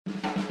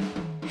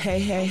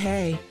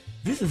Hey.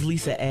 This is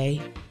Lisa A.,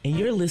 and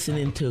you're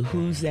listening to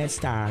Who's That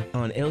Star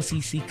on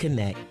LCC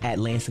Connect at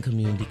Lansing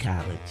Community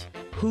College.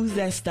 Who's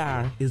That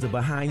Star is a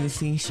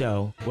behind-the-scenes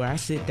show where I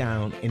sit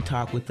down and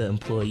talk with the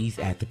employees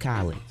at the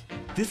college.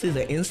 This is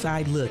an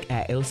inside look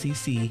at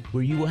LCC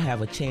where you will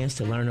have a chance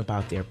to learn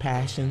about their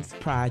passions,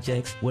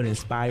 projects, what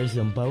inspires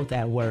them both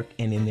at work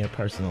and in their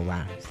personal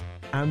lives.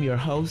 I'm your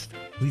host,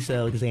 Lisa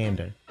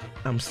Alexander.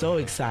 I'm so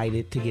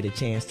excited to get a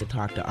chance to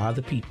talk to all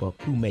the people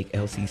who make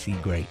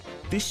LCC great.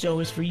 This show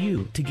is for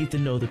you to get to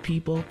know the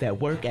people that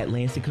work at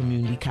Lansing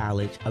Community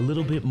College a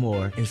little bit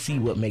more and see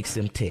what makes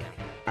them tick.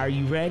 Are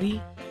you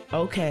ready?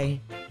 Okay,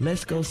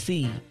 let's go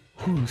see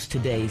who's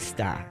today's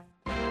star.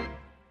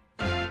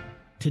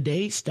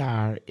 Today's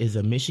star is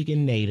a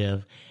Michigan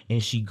native,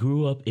 and she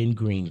grew up in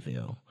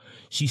Greenville.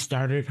 She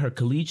started her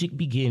collegiate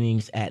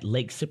beginnings at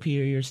Lake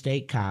Superior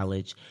State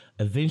College,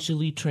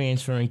 eventually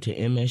transferring to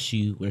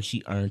MSU, where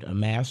she earned a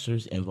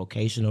master's in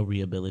vocational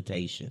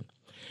rehabilitation.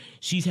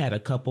 She's had a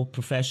couple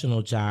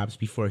professional jobs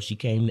before she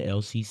came to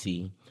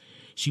LCC.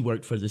 She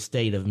worked for the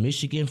state of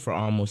Michigan for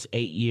almost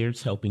 8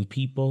 years, helping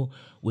people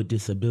with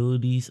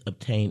disabilities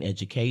obtain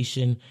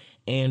education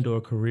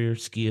and/or career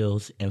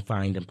skills and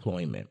find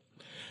employment.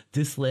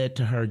 This led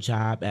to her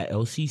job at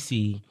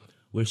LCC,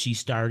 where she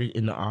started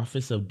in the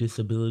Office of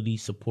Disability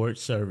Support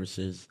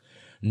Services,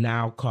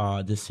 now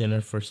called the Center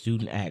for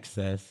Student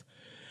Access.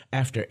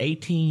 After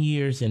 18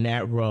 years in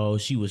that role,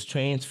 she was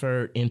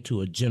transferred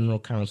into a general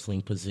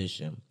counseling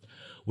position,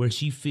 where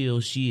she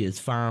feels she has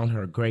found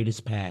her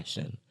greatest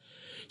passion.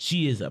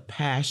 She is a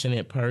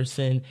passionate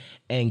person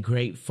and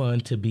great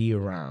fun to be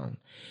around.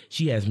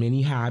 She has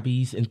many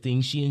hobbies and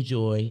things she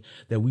enjoys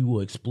that we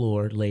will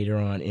explore later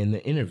on in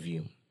the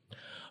interview.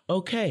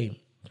 Okay,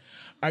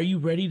 are you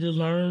ready to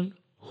learn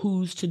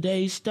who's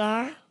today's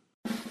star?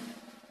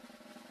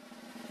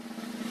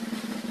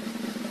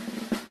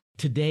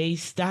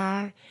 Today's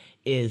star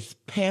is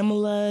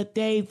Pamela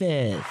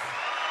Davis.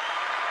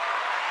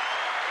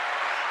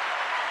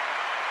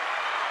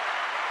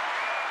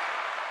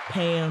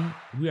 Pam,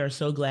 we are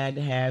so glad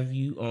to have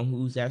you on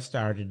Who's That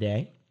Star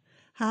today.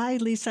 Hi,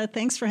 Lisa.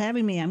 Thanks for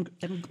having me. I'm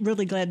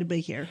really glad to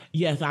be here.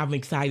 Yes, I'm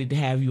excited to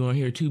have you on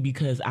here, too,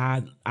 because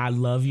I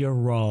love your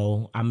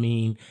role. I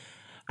mean,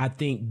 I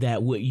think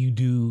that what you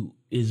do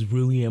is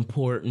really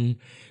important.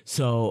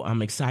 So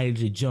I'm excited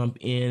to jump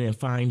in and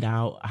find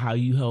out how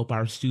you help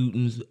our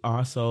students.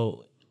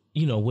 Also,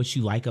 you know, what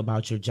you like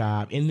about your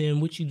job and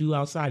then what you do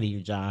outside of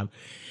your job,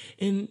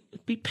 and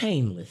be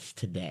painless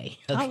today.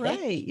 Okay? All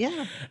right.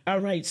 Yeah. All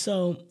right.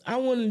 So I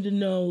wanted to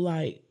know,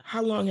 like,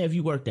 how long have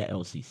you worked at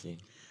LCC?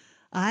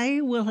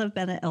 I will have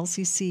been at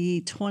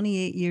LCC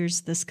 28 years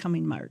this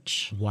coming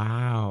March.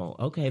 Wow.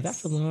 Okay.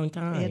 That's a long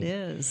time. It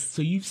is.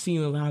 So you've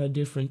seen a lot of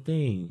different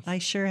things. I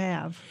sure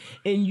have.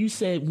 And you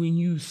said when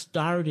you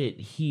started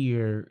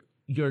here,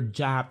 your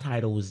job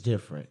title was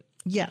different.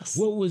 Yes.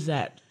 What was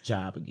that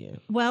job again?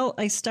 Well,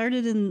 I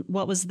started in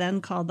what was then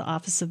called the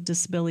Office of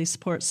Disability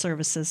Support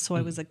Services. So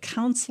I was a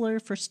counselor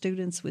for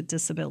students with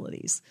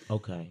disabilities.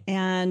 Okay.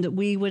 And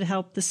we would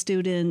help the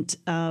student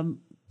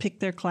pick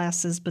their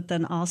classes, but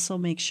then also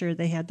make sure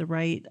they had the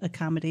right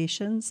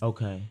accommodations.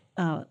 Okay.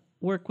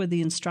 Work with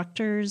the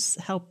instructors,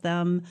 help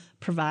them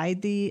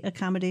provide the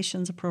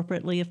accommodations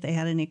appropriately if they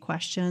had any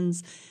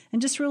questions,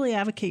 and just really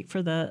advocate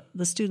for the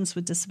students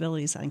with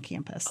disabilities on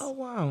campus. Oh,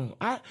 wow.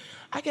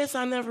 I guess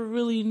I never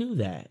really knew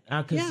that.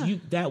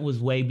 Because that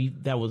was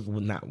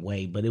not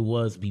way, but it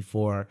was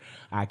before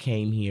I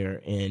came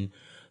here, and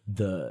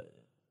the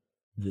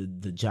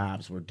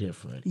jobs were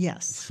different.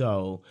 Yes.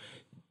 So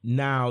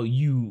now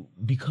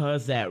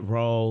because that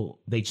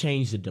role, they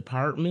changed the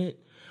department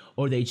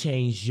or they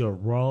changed your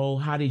role.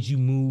 How did you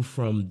move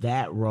from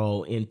that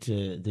role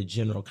into the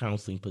general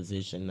counseling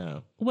position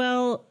now?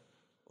 Well,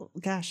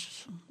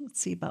 gosh, let's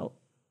see, about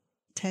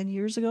 10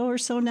 years ago or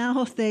so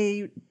now,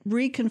 they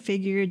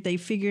reconfigured. They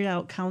figured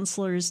out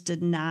counselors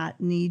did not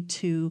need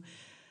to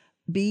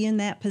be in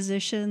that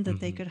position,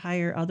 that they could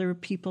hire other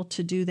people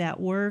to do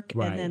that work.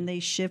 Right. And then they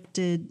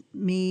shifted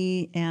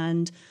me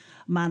and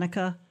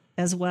Monica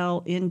as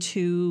well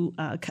into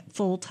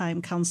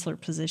full-time counselor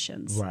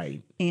positions.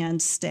 Right.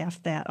 And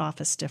staff that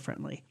office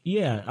differently.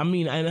 Yeah. I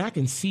mean, and I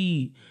can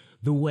see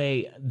the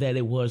way that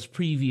it was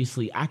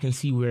previously. I can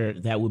see where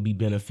that would be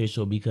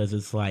beneficial, because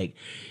it's like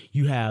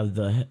you have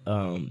the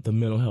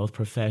mental health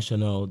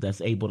professional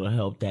that's able to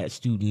help that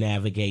student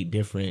navigate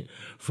different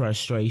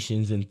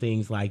frustrations and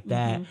things like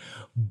that.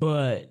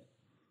 But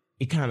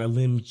it kind of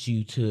limits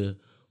you to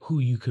who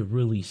you could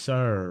really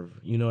serve.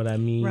 You know what I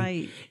mean?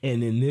 Right.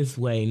 And in this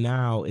way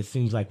now, it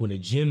seems like with a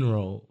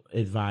general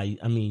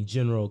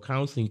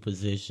counseling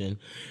position,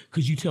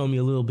 could you tell me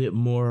a little bit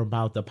more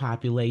about the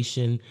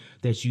population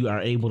that you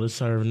are able to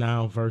serve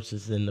now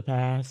versus in the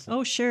past?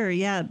 Oh, sure.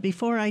 Yeah.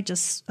 Before I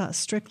just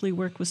strictly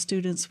worked with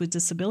students with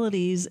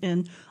disabilities,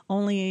 and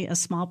only a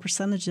small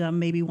percentage of them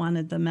maybe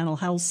wanted the mental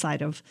health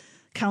side of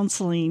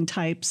counseling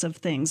types of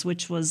things,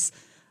 which was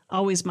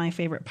always my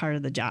favorite part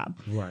of the job.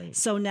 Right.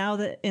 So now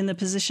that in the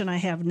position I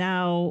have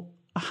now,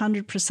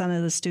 100%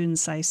 of the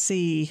students I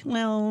see,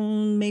 well,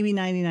 maybe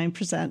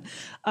 99%,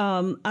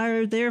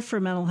 are there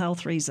for mental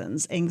health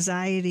reasons,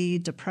 anxiety,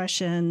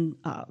 depression,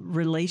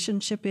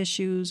 relationship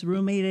issues,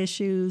 roommate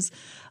issues.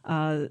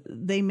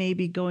 They may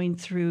be going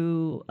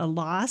through a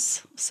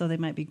loss, so they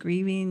might be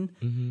grieving,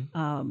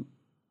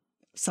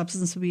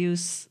 substance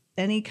abuse,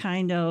 any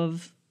kind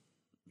of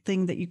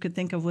thing that you could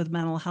think of with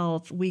mental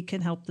health, we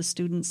can help the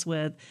students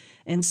with.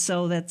 And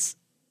so that's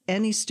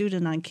any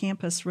student on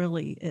campus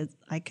really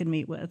I can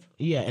meet with.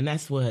 Yeah, and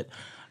that's what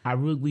I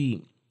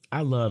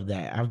love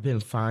that. I've been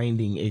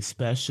finding,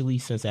 especially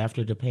since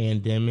after the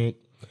pandemic,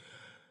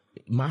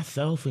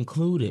 myself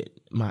included,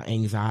 my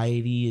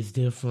anxiety is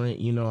different.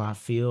 I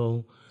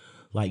feel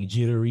like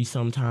jittery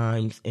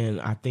sometimes,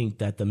 and I think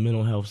that the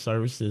mental health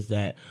services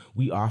that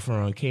we offer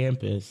on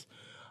campus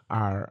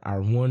are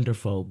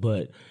wonderful.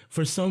 But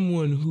for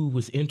someone who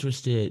was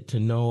interested to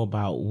know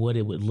about what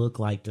it would look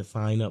like to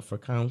sign up for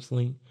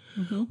counseling,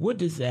 what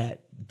does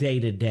that day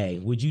to day,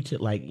 would you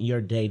like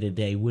your day to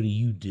day, what do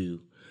you do?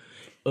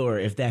 Or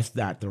if that's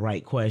not the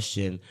right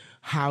question,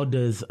 how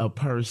does a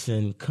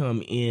person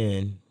come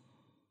in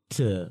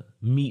to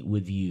meet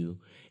with you?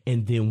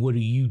 And then what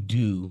do you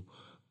do?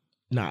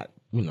 Not,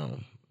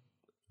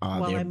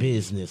 their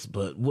business,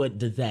 but what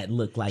does that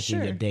look like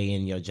in your day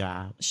and your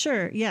job?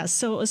 Sure. Yeah.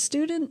 So a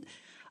student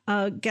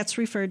gets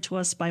referred to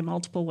us by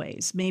multiple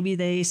ways. Maybe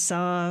they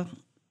saw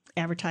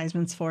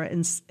advertisements for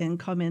it and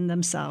come in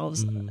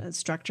themselves. An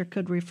instructor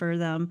could refer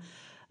them.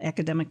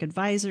 Academic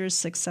advisors,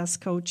 success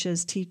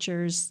coaches,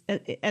 teachers,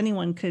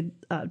 anyone could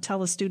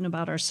tell a student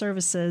about our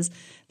services.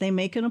 They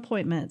make an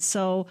appointment.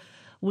 So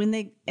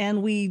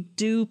we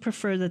do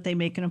prefer that they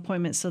make an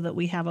appointment so that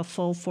we have a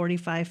full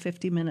 45,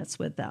 50 minutes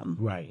with them.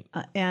 Right.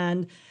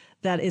 And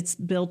that it's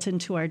built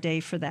into our day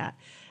for that.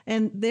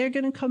 And they're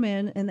going to come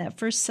in, and that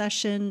first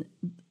session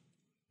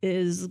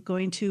is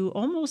going to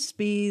almost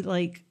be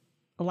like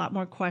a lot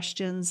more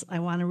questions. I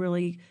want to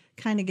really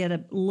kind of get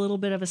a little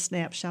bit of a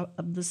snapshot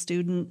of the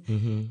student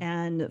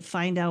and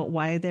find out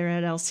why they're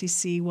at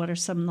LCC. What are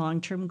some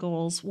long-term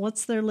goals?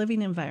 What's their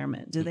living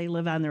environment? Do they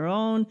live on their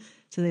own?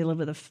 Do they live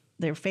with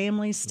their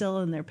families still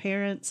and their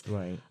parents?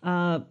 Right.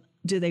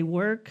 Do they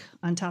work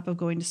on top of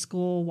going to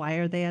school? Why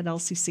are they at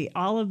LCC?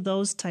 All of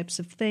those types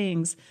of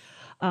things.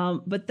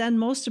 But then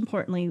most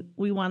importantly,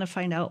 we want to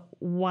find out,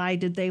 why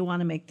did they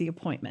want to make the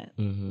appointment?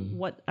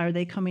 What are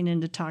they coming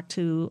in to talk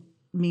to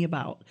me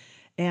about?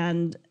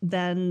 And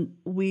then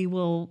we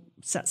will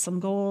set some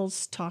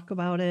goals, talk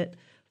about it,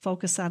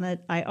 focus on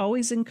it. I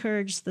always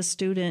encourage the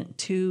student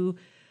to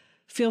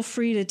feel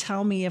free to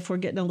tell me if we're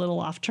getting a little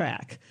off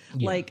track.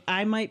 Yeah. Like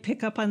I might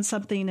pick up on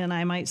something and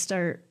I might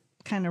start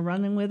kind of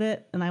running with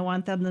it. And I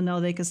want them to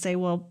know they can say,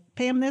 well,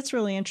 Pam, that's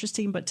really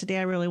interesting, but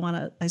today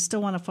I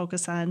still want to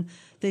focus on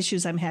the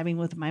issues I'm having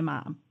with my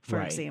mom,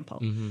 for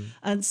example.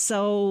 And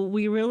so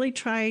we really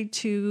try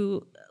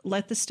to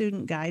let the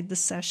student guide the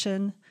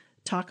session,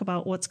 talk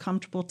about what's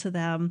comfortable to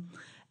them,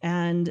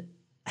 and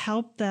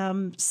help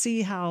them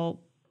see how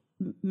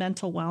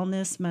mental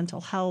wellness,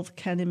 mental health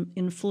can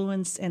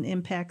influence and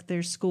impact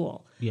their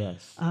school.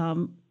 Yes.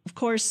 Of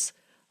course,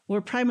 we're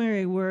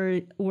primarily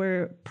worried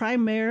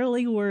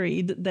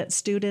that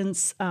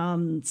students'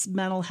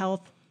 mental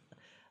health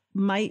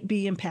might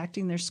be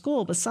impacting their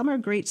school, but some are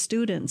great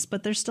students,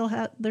 but they're still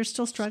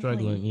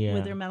struggling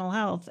with their mental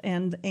health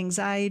and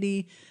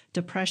anxiety,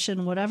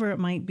 depression, whatever it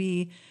might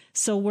be.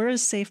 So we're a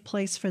safe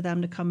place for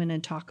them to come in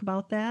and talk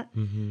about that.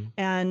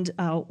 And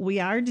we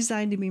are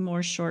designed to be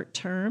more short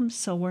term,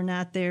 so we're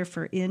not there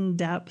for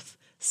in-depth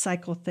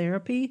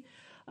psychotherapy.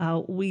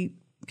 We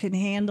can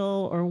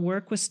handle or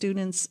work with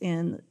students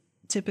in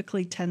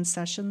typically 10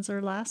 sessions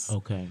or less.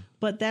 Okay.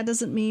 But that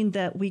doesn't mean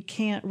that we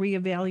can't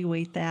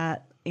reevaluate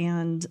that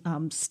and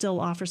still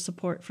offer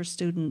support for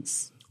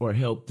students. Or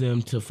help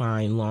them to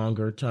find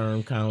longer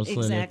term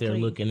counseling if they're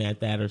looking at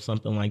that or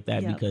something like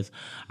that. Yep. Because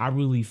I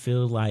really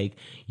feel like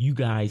you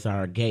guys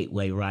are a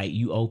gateway, right?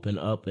 You open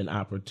up an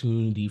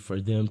opportunity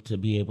for them to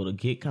be able to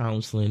get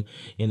counseling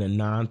in a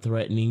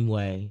non-threatening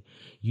way.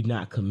 You're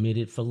not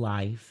committed for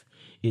life.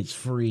 It's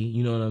free,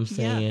 you know what I'm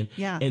saying?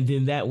 Yeah. And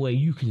then that way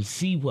you can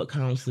see what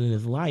counseling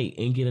is like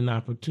and get an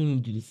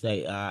opportunity to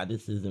say,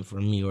 this isn't for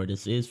me or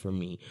this is for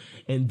me.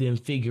 And then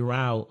figure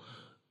out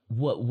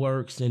what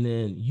works, and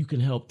then you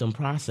can help them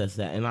process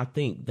that. And I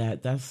think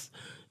that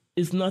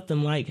it's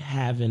nothing like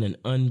having an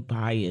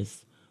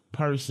unbiased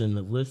person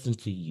to listen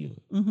to you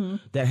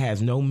that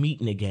has no meat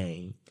in the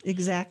game.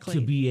 Exactly.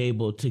 To be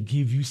able to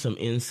give you some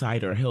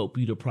insight or help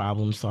you to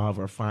problem solve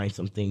or find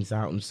some things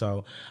out. And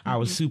so I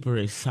was super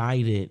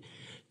excited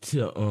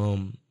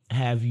to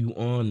have you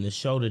on the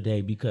show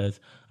today, because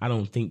I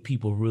don't think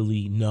people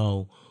really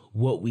know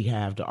what we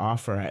have to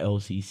offer at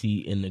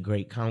LCC and the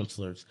great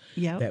counselors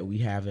that we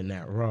have in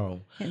that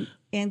role.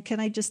 And can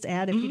I just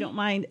add, if you don't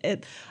mind,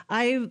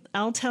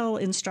 I'll tell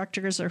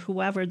instructors or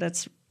whoever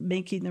that's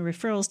making the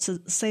referrals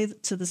to say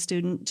to the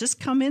student, just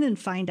come in and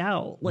find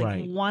out.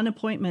 One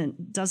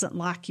appointment doesn't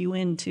lock you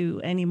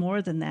into any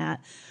more than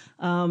that.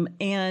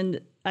 And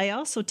I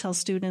also tell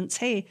students,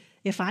 hey,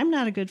 if I'm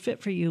not a good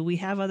fit for you, we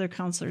have other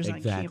counselors on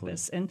Exactly.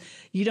 campus, and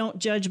you don't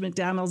judge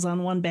McDonald's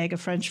on one bag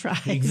of French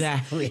fries.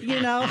 Exactly.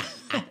 You know,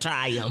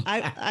 Try them.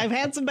 I've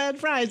had some bad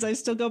fries. I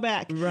still go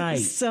back. Right.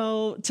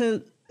 So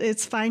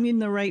it's finding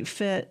the right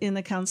fit in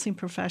the counseling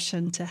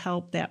profession to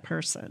help that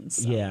person.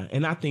 So. Yeah.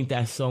 And I think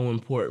that's so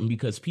important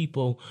because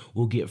people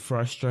will get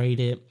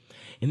frustrated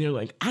and they're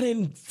like, I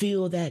didn't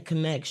feel that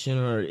connection,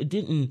 or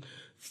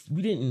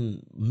we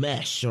didn't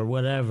mesh or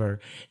whatever.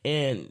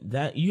 And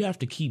that you have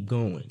to keep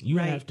going. You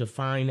Right. have to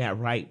find that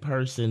right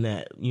person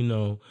that,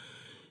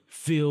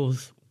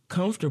 feels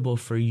comfortable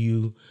for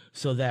you,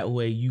 so that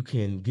way you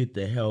can get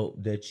the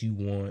help that you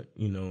want,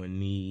 and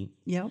need.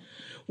 Yep.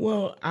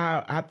 Well,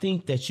 I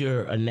think that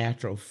you're a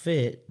natural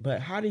fit,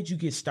 but how did you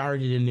get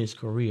started in this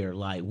career?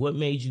 Like, what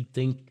made you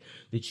think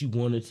that you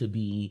wanted to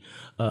be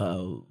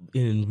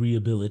in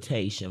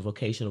rehabilitation,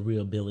 vocational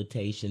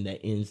rehabilitation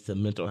that ends to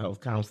mental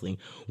health counseling?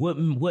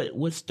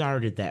 What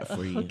started that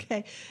for you?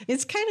 Okay.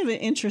 It's kind of an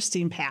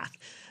interesting path.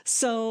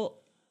 So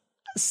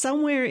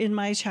somewhere in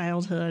my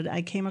childhood,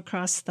 I came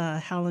across the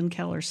Helen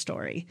Keller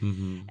story.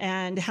 Mm-hmm.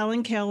 And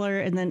Helen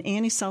Keller, and then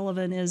Annie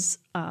Sullivan is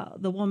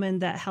the woman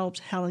that helped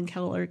Helen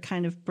Keller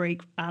kind of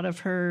break out of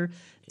her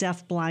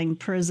deaf-blind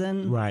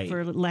prison, right.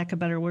 for lack of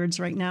better words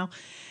right now.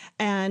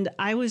 And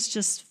I was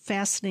just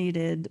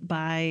fascinated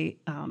by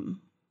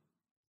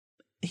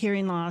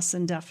hearing loss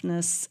and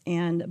deafness,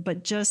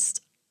 but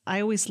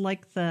I always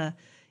liked the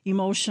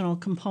emotional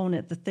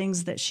component, the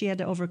things that she had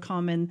to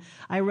overcome. And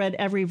I read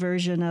every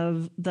version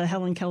of the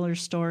Helen Keller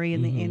story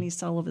and the Annie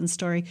Sullivan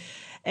story.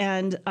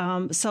 And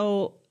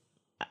so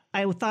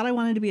I thought I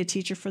wanted to be a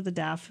teacher for the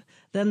deaf.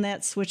 Then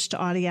that switched to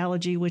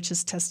audiology, which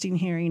is testing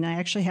hearing. I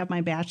actually have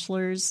my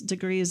bachelor's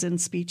degrees in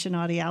speech and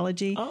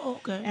audiology. Oh,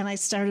 okay. And I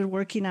started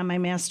working on my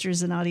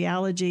master's in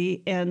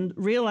audiology and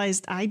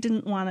realized I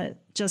didn't want to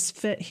just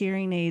fit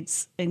hearing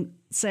aids and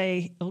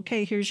say,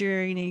 okay, here's your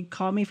hearing aid.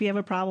 Call me if you have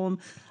a problem.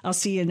 I'll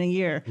see you in a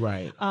year.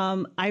 Right.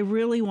 I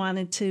really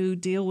wanted to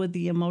deal with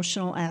the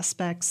emotional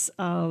aspects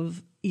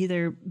of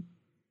either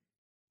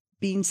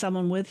being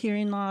someone with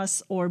hearing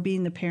loss or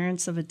being the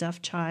parents of a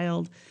deaf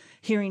child,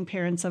 hearing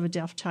parents of a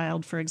deaf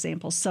child, for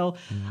example. So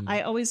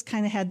I always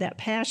kind of had that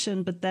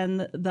passion, but then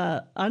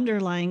the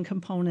underlying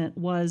component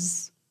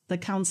was the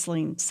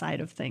counseling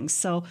side of things.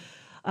 So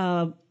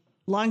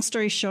long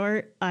story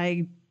short,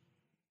 I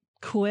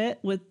quit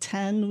with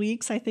 10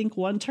 weeks, I think,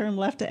 one term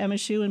left at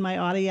MSU in my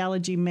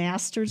audiology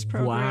master's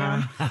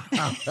program.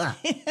 Wow.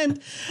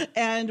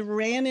 and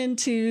ran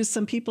into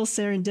some people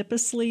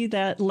serendipitously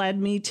that led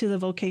me to the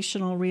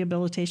vocational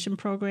rehabilitation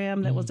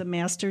program that was a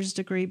master's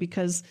degree,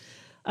 because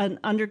an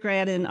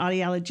undergrad in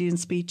audiology and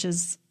speech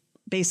is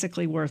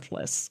basically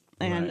worthless.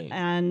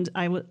 And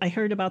I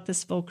heard about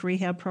this voc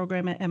rehab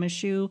program at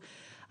MSU.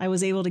 I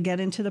was able to get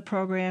into the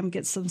program,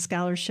 get some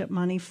scholarship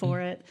money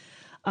for it,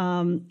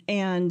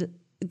 and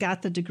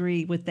got the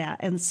degree with that.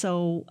 And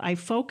so I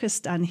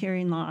focused on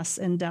hearing loss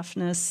and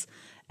deafness.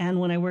 And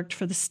when I worked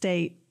for the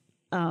state,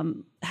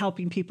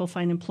 helping people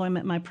find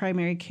employment, my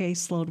primary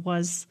caseload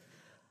was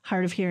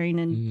hard of hearing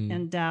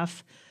and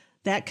deaf.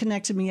 That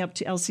connected me up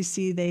to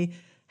LCC. They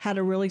had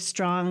a really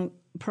strong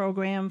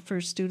program for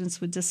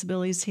students with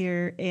disabilities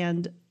here.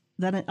 And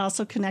then it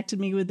also connected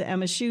me with the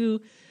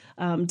MSU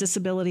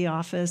disability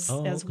office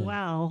as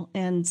well.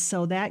 And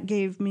so that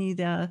gave me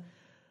the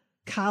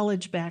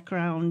college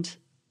background.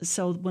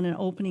 So when an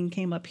opening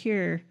came up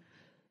here,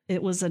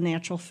 it was a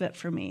natural fit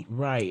for me.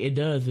 Right. It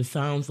does. It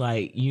sounds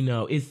like,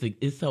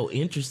 it's so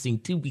interesting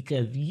too,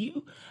 because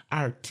you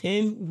are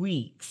 10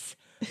 weeks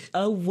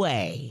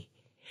away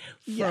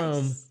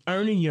from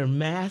earning your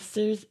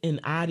master's in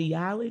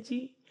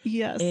audiology.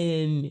 Yes.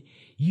 And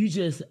you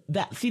just,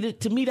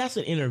 to me, that's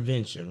an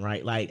intervention,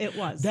 right? Like, it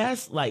was.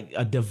 That's like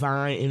a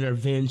divine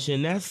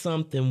intervention. That's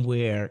something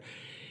where,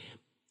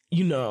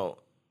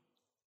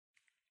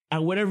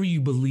 whatever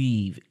you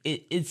believe,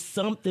 it's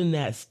something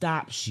that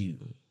stops you,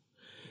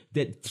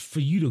 that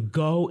for you to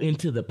go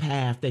into the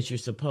path that you're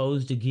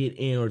supposed to get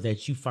in, or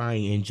that you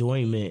find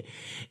enjoyment.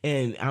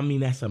 And I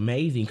mean, that's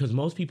amazing, because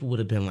most people would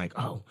have been like,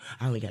 oh,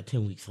 I only got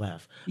 10 weeks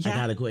left. I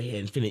got to go ahead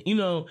and finish,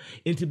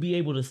 and to be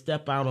able to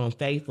step out on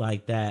faith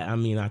like that, I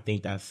mean, I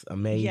think that's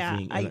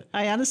amazing. Yeah,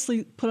 I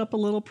honestly put up a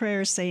little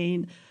prayer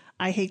saying,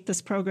 I hate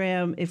this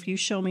program. If you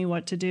show me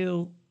what to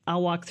do,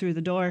 I'll walk through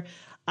the door.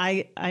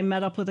 I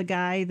met up with a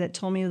guy that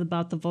told me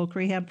about the voc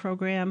rehab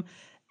program,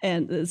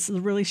 and it's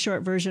a really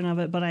short version of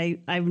it, but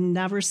I've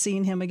never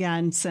seen him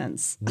again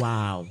since.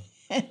 Wow.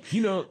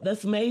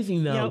 That's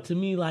amazing though, to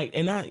me, like,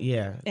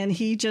 and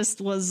he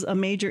just was a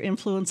major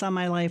influence on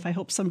my life. I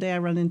hope someday I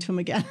run into him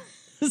again.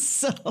 I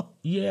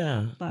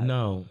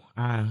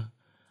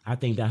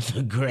think that's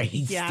a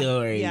great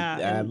story.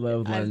 Yeah, I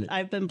love learning.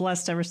 I've been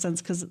blessed ever since,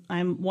 because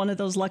I'm one of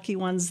those lucky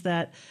ones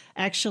that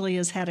actually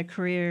has had a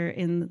career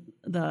in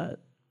the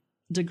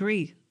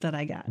degree that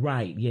I got.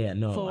 Right. Yeah.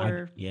 No.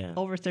 For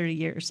over 30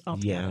 years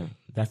altogether. Yeah.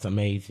 That's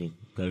amazing,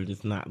 because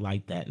it's not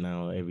like that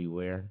now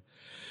everywhere.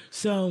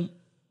 So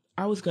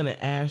I was going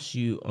to ask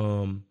you,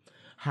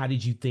 how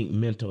did you think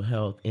mental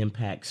health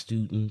impacts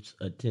students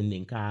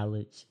attending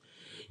college?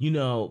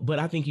 But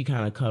I think you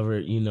kind of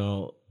covered,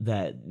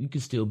 that you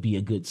can still be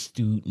a good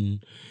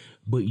student,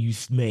 but you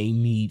may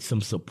need some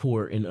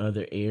support in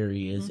other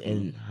areas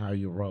and how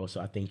you roll.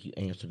 So I think you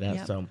answered that.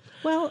 Yep. So,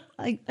 well,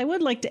 I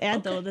would like to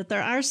add, though, that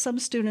there are some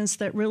students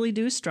that really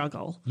do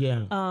struggle.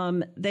 yeah.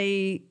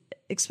 They,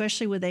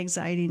 especially with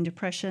anxiety and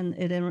depression,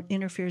 it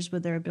interferes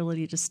with their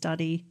ability to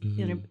study,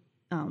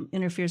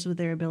 interferes with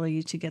their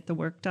ability to get the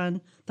work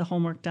done, the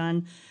homework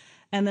done.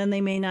 And then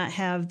they may not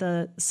have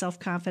the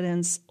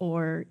self-confidence,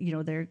 or,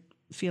 they're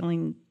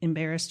feeling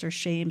embarrassed or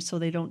shamed, so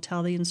they don't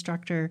tell the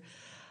instructor,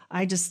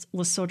 I just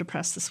was so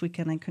depressed this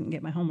weekend I couldn't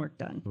get my homework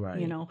done.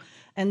 Right.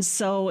 And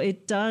so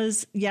it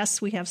does,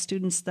 yes, we have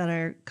students that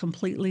are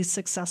completely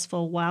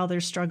successful while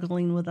they're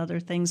struggling with other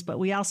things, but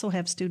we also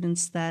have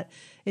students that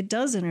it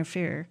does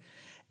interfere.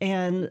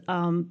 And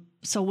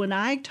so when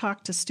I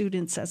talk to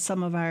students at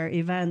some of our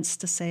events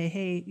to say,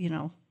 hey,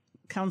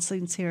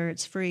 counseling's here,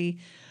 it's free,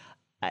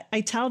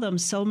 I tell them,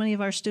 so many of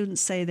our students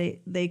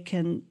say they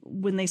can,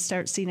 when they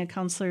start seeing a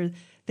counselor,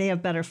 they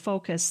have better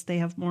focus, they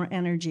have more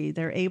energy,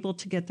 they're able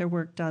to get their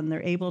work done,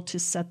 they're able to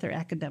set their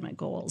academic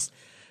goals.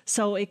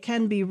 So it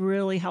can be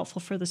really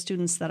helpful for the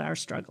students that are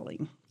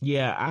struggling.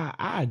 Yeah,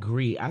 I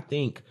agree. I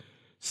think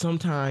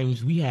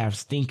sometimes we have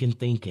stinking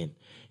thinking,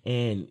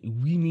 and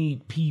we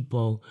need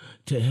people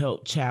to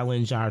help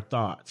challenge our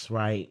thoughts,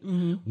 right?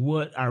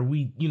 What are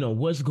we,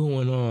 what's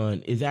going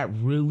on? Is that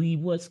really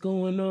what's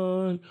going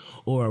on?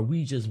 Or are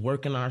we just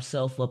working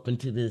ourselves up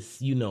into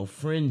this,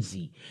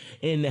 frenzy?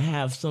 And to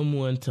have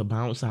someone to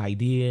bounce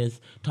ideas,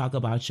 talk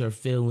about your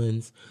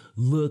feelings,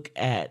 look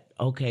at,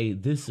 okay,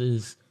 this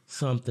is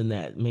something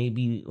that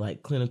maybe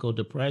like clinical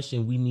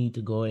depression, we need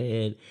to go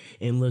ahead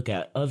and look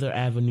at other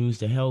avenues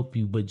to help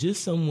you, but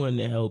just someone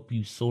to help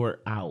you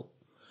sort out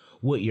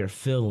what you're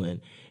feeling.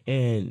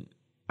 And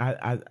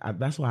I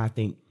that's why I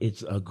think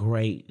it's a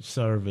great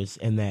service,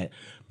 and that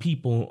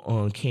people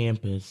on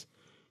campus,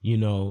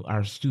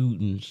 our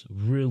students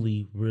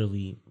really,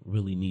 really,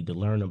 really need to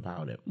learn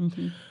about it.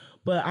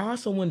 But I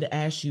also wanted to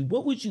ask you,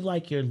 what would you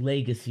like your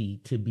legacy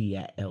to be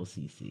at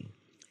LCC?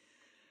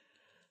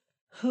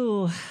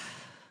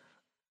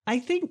 I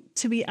think,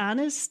 to be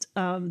honest,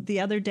 the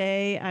other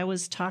day I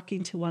was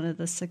talking to one of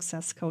the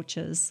success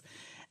coaches,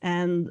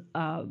 and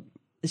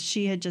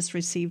she had just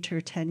received her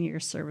 10-year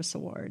service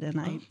award.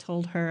 And I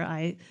told her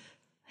I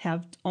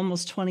have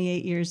almost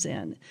 28 years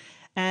in.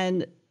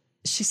 And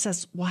she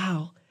says,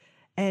 wow,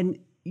 and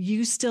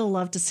you still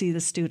love to see the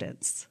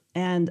students.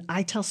 And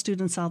I tell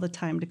students all the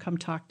time to come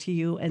talk to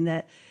you, and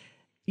that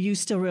you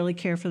still really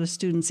care for the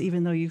students,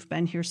 even though you've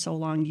been here so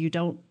long. You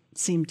don't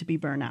seem to be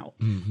burnt out.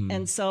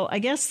 And so I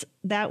guess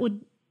that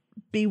would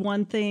be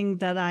one thing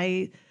that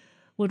I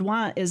would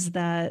want, is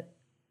that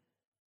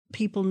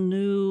people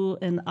knew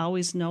and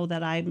always know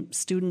that I'm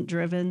student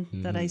driven,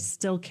 that I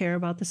still care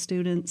about the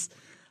students,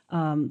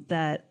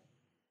 that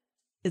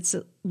it's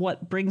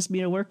what brings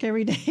me to work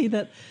every day,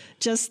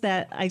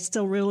 that I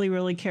still really,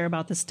 really care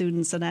about the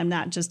students, and I'm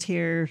not just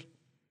here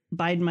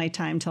biding my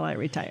time till I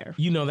retire.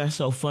 That's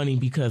so funny,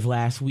 because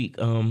last week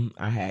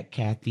I had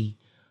Kathy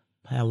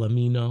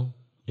Palomino,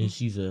 and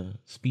she's a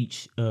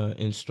speech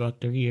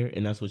instructor here,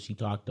 and that's what she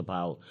talked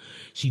about.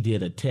 She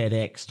did a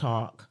TEDx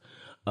talk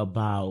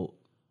about,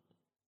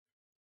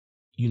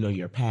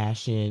 your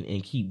passion,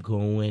 and keep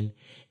going,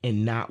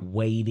 and not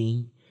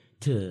waiting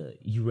till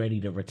you ready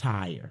to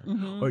retire,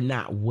 or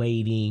not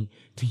waiting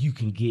till you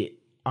can get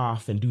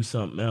off and do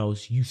something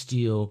else. You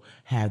still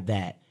have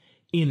that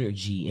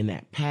energy and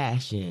that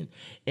passion.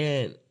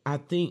 And I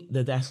think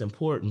that that's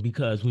important,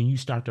 because when you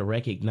start to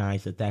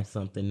recognize that that's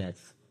something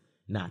that's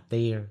not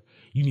there,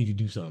 you need to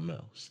do something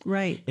else.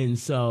 Right. And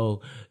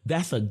so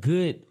that's a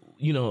good,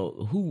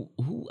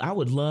 who I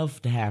would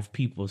love to have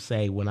people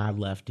say when I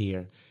left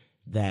here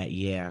that,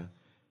 yeah,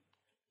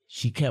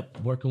 she kept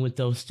working with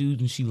those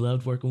students. She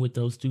loved working with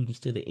those students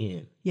to the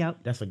end. Yep.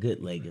 That's a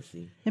good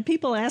legacy. And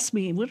people ask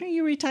me, when are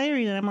you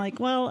retiring? And I'm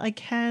like, well, I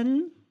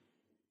can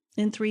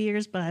in 3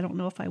 years, but I don't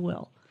know if I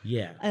will.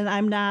 Yeah. And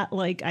I'm not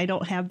like, I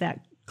don't have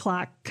that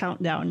clock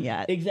countdown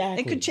yet.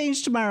 Exactly. It could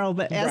change tomorrow,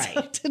 but as Right.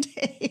 of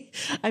today,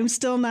 I'm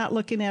still not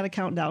looking at a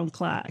countdown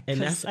clock, And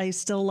because I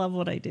still love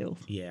what I do.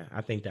 Yeah,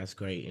 I think that's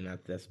great, and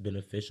that's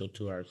beneficial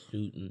to our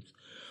students.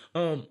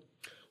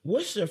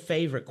 What's your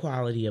favorite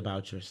quality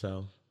about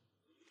yourself?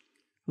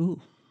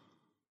 Ooh.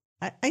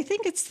 I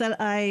think it's that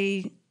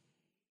I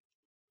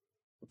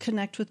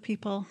connect with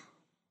people.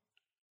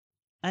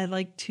 I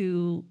like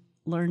to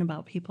learn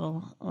about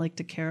people. I like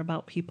to care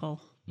about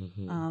people.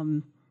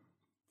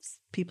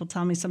 People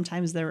tell me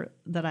sometimes they're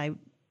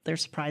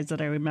surprised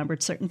that I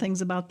remembered certain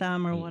things about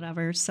them or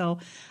whatever. So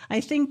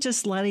I think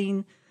just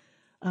letting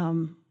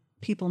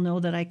people know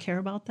that I care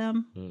about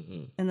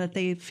them and that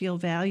they feel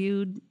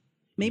valued.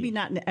 Maybe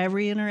not in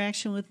every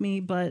interaction with me,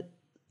 but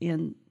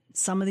in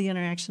some of the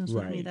interactions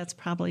with me, that's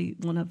probably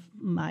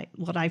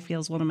what I feel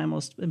is one of my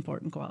most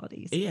important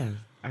qualities. Yeah,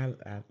 I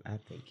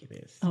think it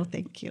is. Oh,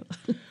 thank you.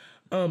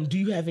 Do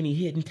you have any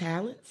hidden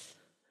talents?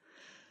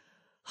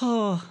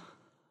 Oh,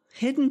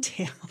 Hidden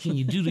talent. Can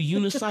you do the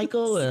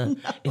unicycle? And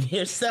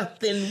there's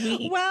something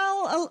we...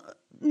 Well,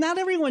 not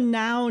everyone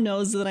now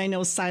knows that I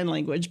know sign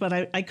language,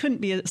 but I couldn't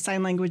be a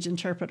sign language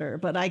interpreter.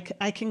 But I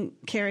can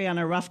carry on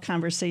a rough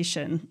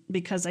conversation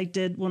because I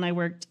did when I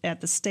worked at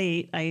the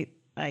state. I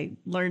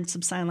learned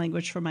some sign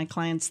language from my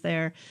clients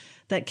there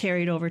that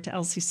carried over to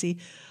LCC.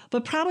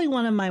 But probably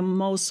one of my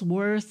most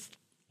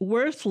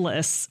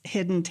worthless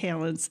hidden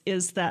talents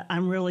is that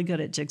I'm really good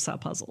at jigsaw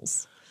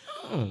puzzles.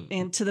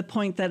 And to the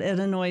point that it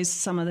annoys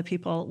some of the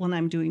people when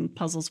I'm doing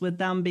puzzles with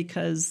them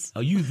because... Oh,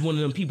 you're one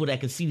of them people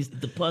that can see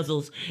the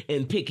puzzles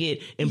and pick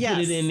it and put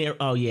it in there.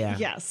 Oh, yeah.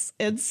 Yes.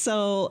 And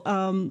so,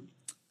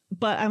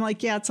 but I'm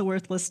like, yeah, it's a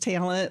worthless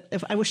talent.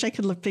 I wish I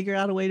could figure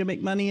out a way to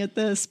make money at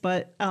this,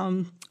 but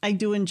I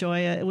do enjoy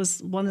it. It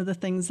was one of the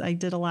things I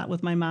did a lot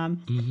with my mom.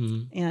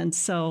 Mm-hmm. And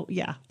so,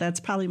 yeah, that's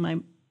probably my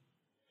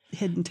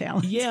hidden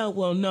talent. Yeah,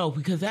 well, no,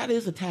 because that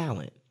is a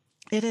talent.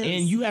 It is.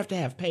 And you have to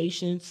have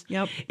patience.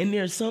 Yep. And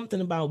there's something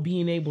about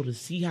being able to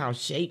see how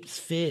shapes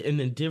fit in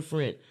a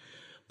different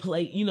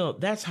place. You know,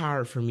 that's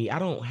hard for me. I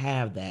don't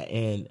have that.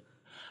 And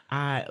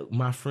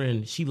my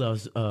friend, she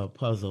loves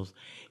puzzles.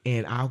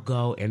 And I'll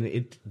go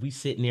and we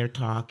sitting there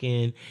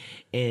talking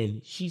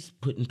and she's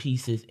putting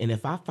pieces. And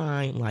if I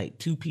find like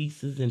 2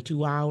 pieces in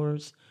 2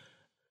 hours,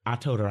 I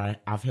told her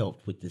I've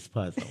helped with this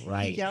puzzle,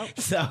 right? Yep.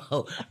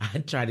 So I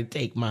try to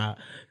take my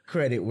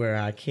credit where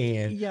I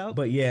can. Yep.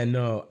 But yeah,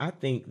 no, I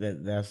think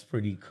that's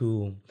pretty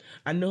cool.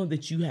 I know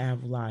that you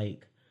have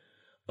like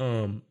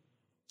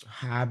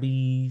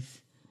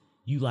hobbies.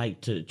 You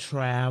like to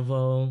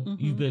travel.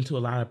 Mm-hmm. You've been to a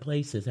lot of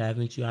places,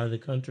 haven't you, out of the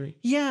country?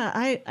 Yeah,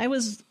 I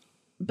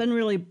been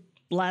really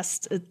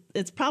blessed.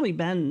 It's probably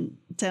been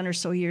 10 or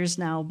so years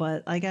now,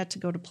 but I got to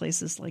go to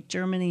places like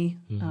Germany.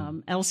 Mm-hmm.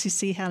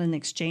 LCC had an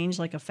exchange,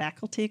 like a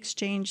faculty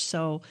exchange.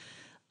 So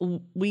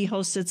we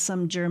hosted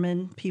some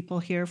German people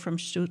here from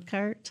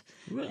Stuttgart.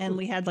 Really? And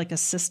we had like a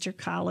sister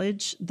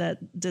college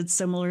that did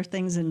similar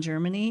things in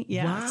Germany.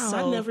 Yeah. Wow,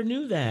 so, I never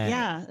knew that.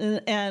 Yeah.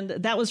 And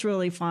that was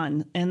really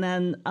fun. And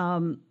then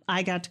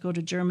I got to go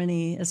to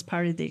Germany as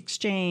part of the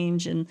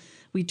exchange and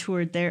we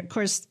toured there. Of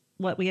course,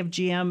 we have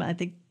GM, I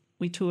think,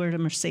 we toured a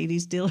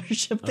Mercedes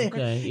dealership there.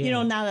 Okay, yeah. You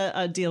know, not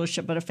a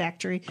dealership, but a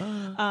factory.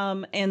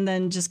 And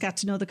then just got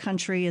to know the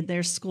country and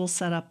their school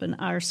setup and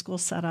our school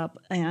setup.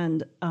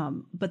 And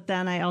but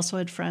then I also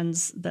had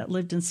friends that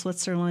lived in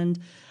Switzerland.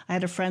 I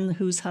had a friend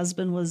whose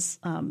husband was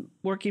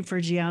working for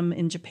GM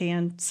in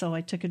Japan, so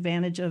I took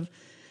advantage of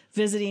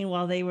visiting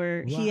while they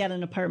were. Wow. He had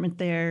an apartment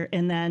there,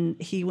 and then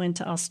he went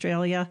to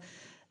Australia,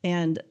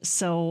 and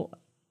so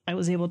I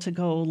was able to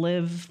go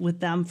live with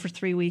them for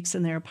 3 weeks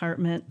in their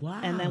apartment. Wow.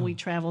 And then we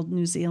traveled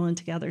New Zealand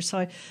together.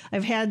 So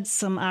I've had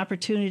some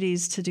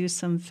opportunities to do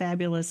some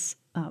fabulous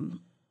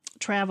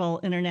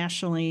travel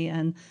internationally.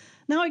 And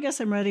now I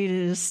guess I'm ready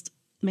to just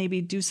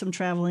maybe do some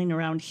traveling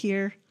around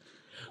here.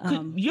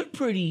 You're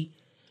pretty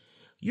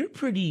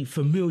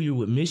familiar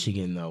with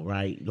Michigan, though,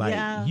 right? Like,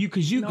 yeah,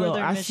 because you go,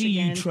 I Michigan. See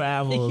you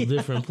travel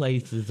different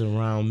places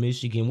around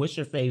Michigan. What's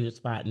your favorite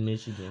spot in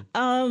Michigan?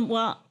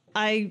 Well,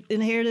 I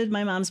inherited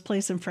my mom's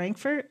place in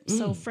Frankfurt.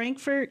 So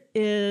Frankfurt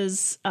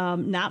is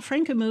not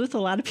Frankenmuth. A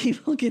lot of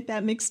people get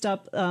that mixed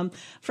up.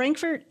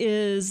 Frankfurt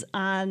is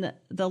on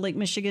the Lake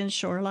Michigan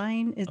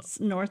shoreline. It's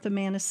north of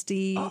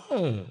Manistee,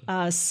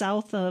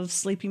 south of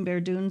Sleeping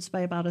Bear Dunes by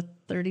about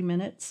 30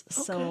 minutes.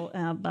 Okay. So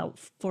about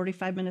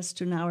 45 minutes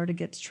to an hour to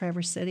get to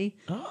Traverse City.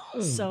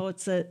 Oh. So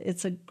it's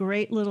a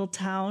great little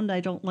town I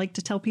don't like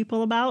to tell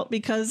people about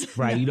because...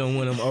 Right, you don't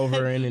want them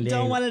over inundated.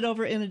 Don't want it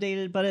over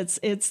inundated, but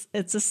it's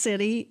a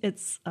city.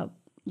 It's a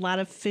lot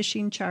of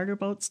fishing charter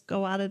boats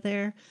go out of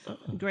there. Oh.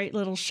 Great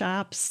little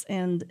shops,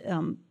 and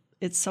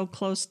it's so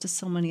close to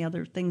so many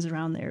other things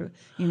around there.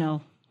 You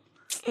know,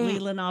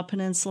 Leelanau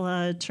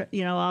Peninsula.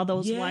 All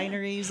those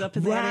wineries up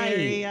in that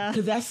area.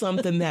 Because that's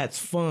something that's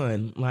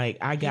fun. Like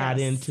I got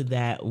into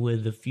that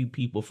with a few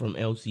people from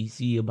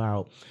LCC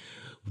about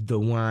the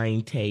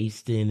wine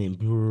tasting and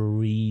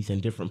breweries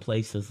and different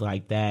places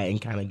like that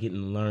and kind of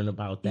getting to learn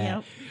about that.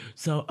 Yep.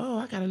 So,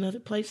 I got another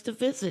place to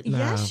visit now.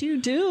 Yes,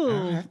 you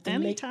do.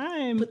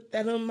 Anytime. Put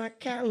that on my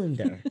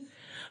calendar.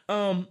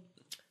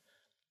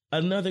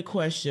 Another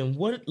question.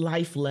 What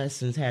life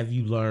lessons have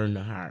you learned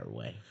the hard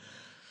way?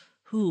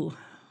 Ooh.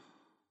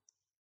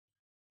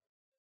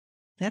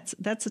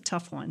 That's a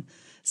tough one.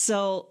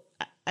 So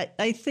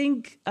I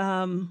think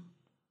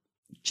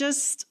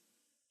just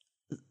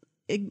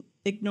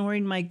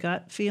ignoring my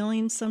gut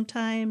feelings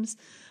sometimes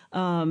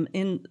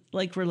in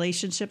like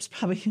relationships,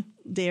 probably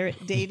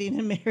dating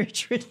and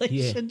marriage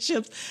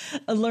relationships,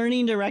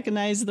 learning to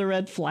recognize the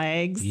red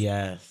flags.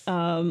 Yes.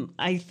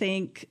 I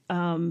think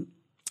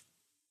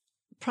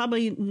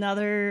probably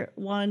another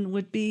one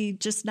would be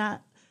just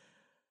not.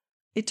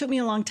 It took me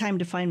a long time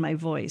to find my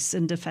voice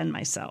and defend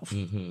myself.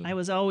 Mm-hmm. I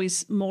was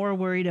always more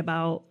worried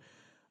about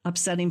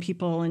upsetting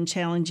people and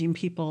challenging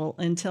people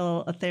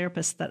until a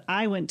therapist that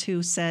I went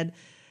to said,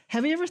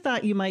 have you ever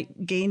thought you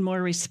might gain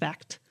more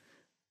respect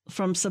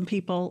from some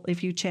people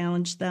if you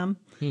challenge them?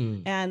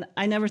 And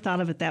I never thought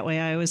of it that way.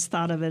 I always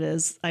thought of it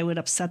as I would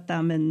upset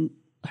them and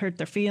hurt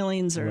their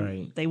feelings or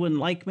Right. they wouldn't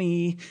like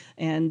me.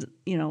 And,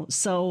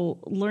 so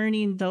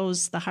learning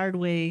those the hard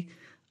way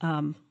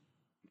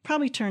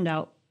probably turned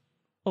out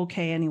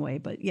okay anyway.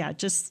 But yeah,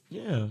 just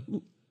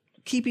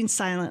keeping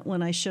silent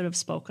when I should have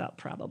spoke up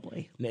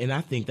probably. And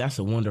I think that's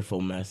a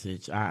wonderful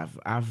message.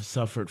 I've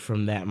suffered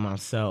from that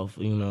myself,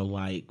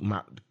 like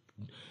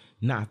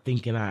not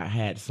thinking I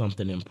had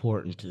something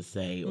important to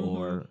say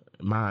or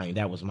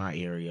that was my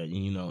area,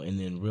 and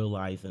then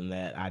realizing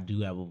that I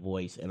do have a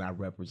voice and I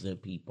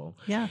represent people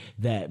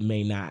that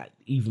may not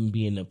even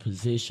be in the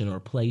position or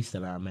place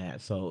that I'm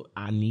at. So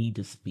I need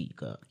to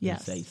speak up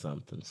and say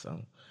something.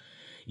 So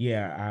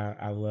yeah,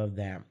 I love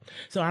that.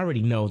 So I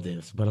already know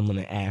this, but I'm going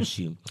to ask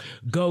you,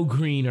 go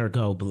green or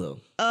go blue?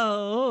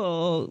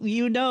 Oh,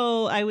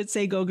 I would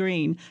say go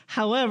green.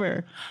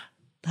 However,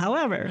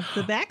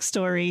 the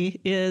backstory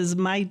is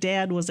my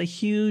dad was a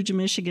huge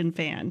Michigan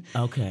fan.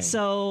 Okay.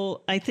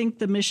 So I think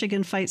the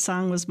Michigan fight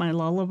song was my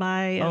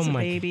lullaby as a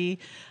baby.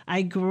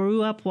 I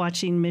grew up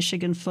watching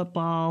Michigan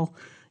football.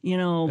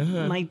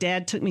 My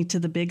dad took me to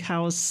the big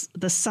house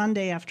the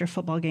Sunday after a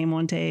football game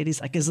one day. And he's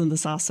like, isn't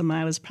this awesome?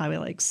 I was probably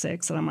like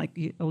 6. And I'm like,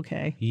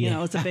 okay.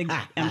 Yeah. It's a big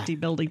empty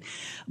building.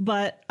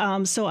 But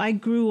so I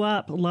grew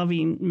up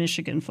loving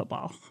Michigan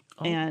football.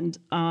 Oh. And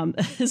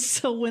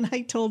so when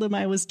I told him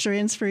I was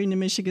transferring to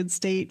Michigan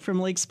State from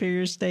Lake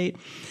Superior State,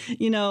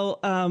 he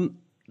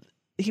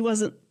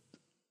wasn't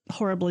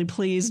horribly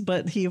pleased,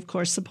 but he of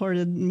course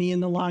supported me in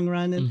the long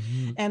run,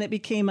 and it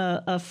became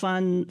a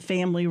fun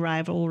family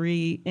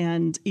rivalry.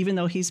 And even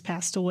though he's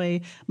passed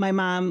away, my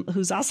mom,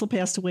 who's also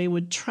passed away,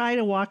 would try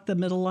to walk the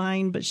middle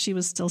line, but she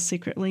was still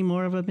secretly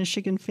more of a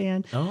Michigan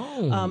fan.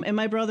 And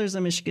my brother's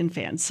a Michigan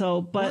fan.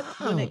 So, but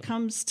when it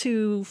comes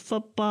to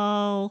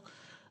football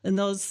and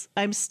those,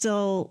 I'm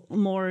still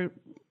more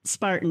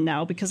Spartan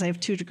now because I have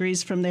 2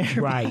 degrees from there.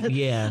 Right.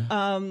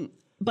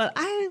 But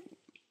I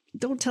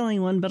don't tell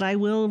anyone, but I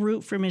will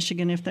root for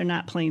Michigan if they're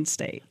not playing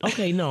state.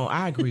 Okay, no,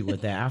 I agree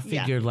with that. I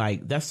figured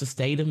that's the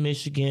state of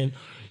Michigan.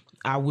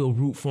 I will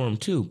root for them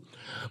too.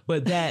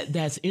 But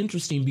that's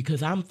interesting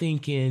because I'm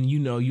thinking,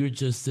 you're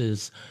just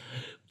this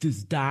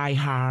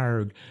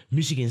diehard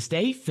Michigan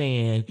State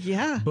fan.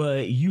 Yeah.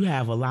 But you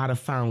have a lot of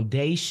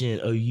foundation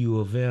of U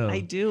of M.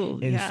 I do.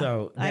 And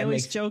so I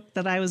always joke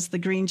that I was the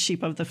green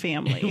sheep of the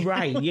family.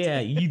 Right. Yeah.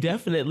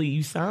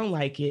 You sound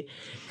like it.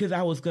 Because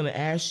I was going to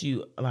ask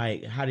you,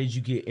 how did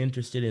you get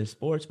interested in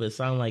sports? But it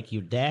sounded like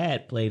your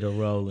dad played a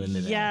role in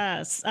that.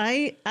 Yes.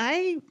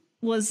 I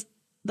was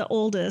the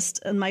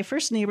oldest, and my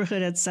first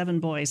neighborhood had 7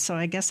 boys. So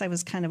I guess I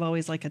was kind of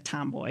always like a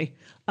tomboy.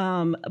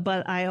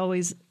 But I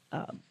always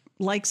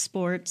like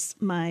sports.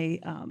 My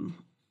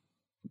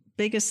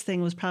biggest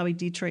thing was probably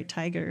Detroit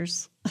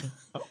Tigers.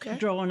 Okay.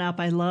 Growing up,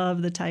 I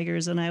loved the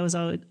Tigers, and I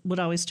would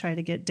always try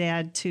to get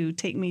Dad to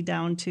take me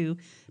down to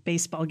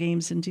baseball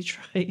games in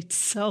Detroit.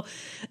 So,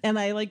 and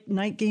I like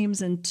night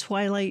games and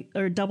twilight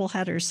or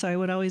doubleheaders. So I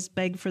would always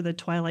beg for the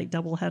twilight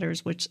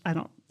doubleheaders, which I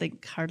don't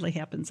think hardly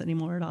happens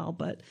anymore at all.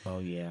 But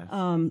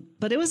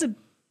but it was a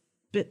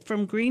bit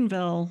from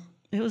Greenville.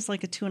 It was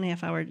like a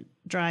 2.5-hour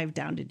drive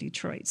down to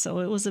Detroit. So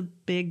it was a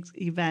big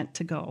event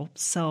to go.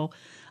 So,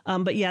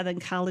 but yeah, then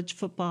college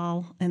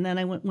football. And then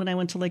when I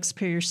went to Lake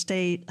Superior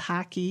State,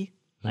 hockey,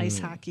 ice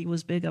hockey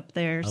was big up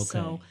there. Okay.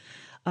 So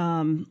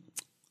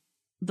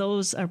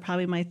those are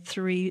probably my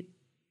 3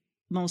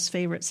 most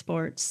favorite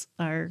sports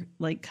are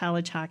like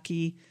college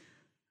hockey,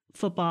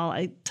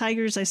 football.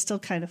 Tigers, I still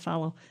kind of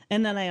follow.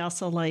 And then I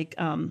also like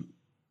the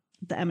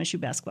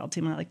MSU basketball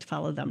team. I like to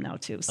follow them now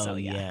too. So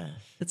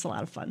it's a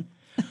lot of fun.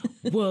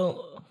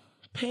 Well,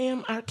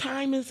 Pam, our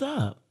time is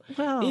up.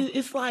 Well,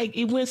 it's like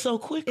it went so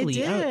quickly.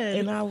 It did.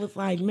 And I was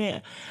like,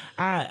 man,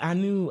 I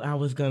knew I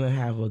was going to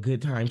have a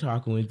good time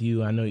talking with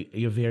you. I know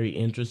you're very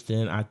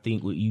interesting. I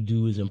think what you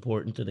do is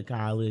important to the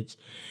college.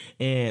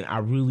 And I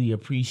really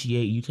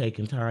appreciate you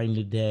taking time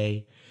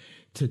today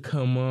to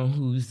come on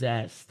Who's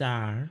That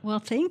Star. Well,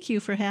 thank you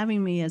for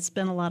having me. It's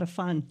been a lot of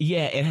fun.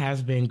 Yeah, it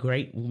has been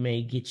great. We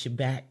may get you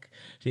back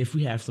if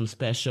we have some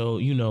special,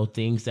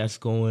 things that's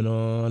going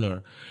on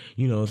or,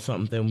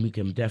 something we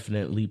can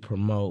definitely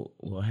promote.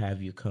 We'll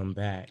have you come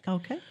back.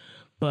 Okay.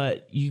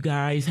 But you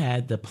guys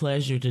had the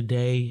pleasure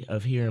today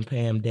of hearing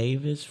Pam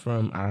Davis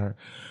from our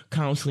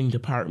counseling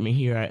department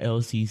here at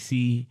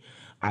LCC.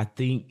 I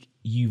think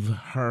you've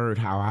heard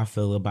how I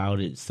feel about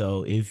it.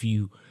 So if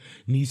you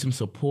need some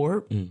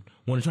support and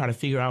want to try to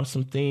figure out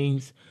some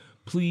things,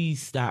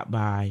 please stop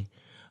by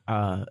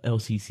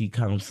LCC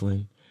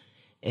Counseling,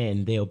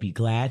 and they'll be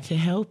glad to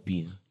help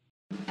you.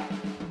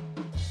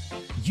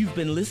 You've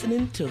been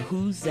listening to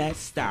Who's That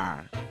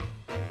Star?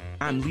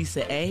 I'm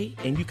Lisa A.,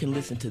 and you can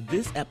listen to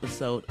this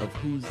episode of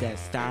Who's That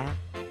Star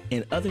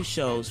and other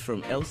shows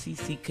from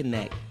LCC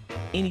Connect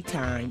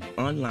anytime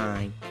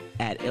online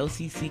at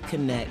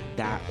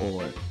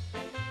lccconnect.org.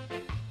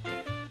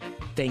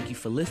 Thank you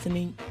for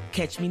listening.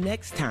 Catch me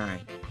next time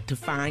to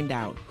find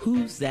out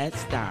who's that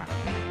star.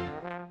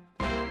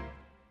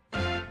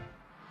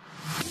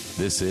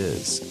 This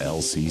is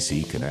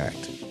LCC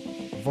Connect.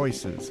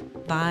 Voices.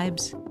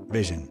 Vibes.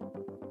 Vision.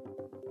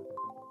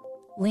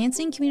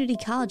 Lansing Community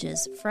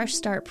College's Fresh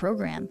Start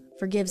program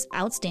forgives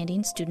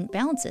outstanding student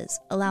balances,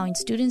 allowing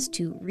students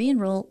to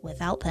re-enroll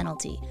without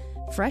penalty.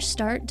 Fresh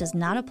Start does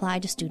not apply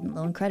to student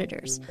loan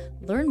creditors.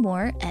 Learn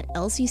more at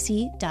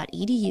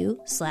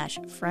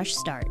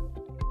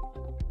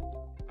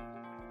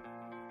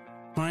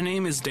lcc.edu/freshstart. My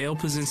name is Dale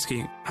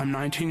Pazinski. I'm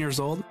 19 years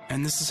old,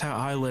 and this is how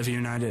I live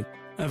united.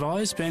 I've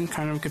always been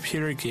kind of a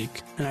computer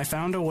geek, and I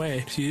found a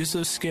way to use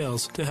those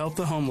skills to help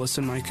the homeless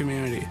in my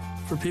community.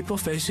 For people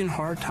facing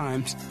hard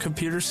times,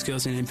 computer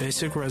skills and a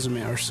basic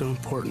resume are so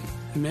important.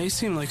 It may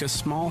seem like a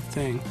small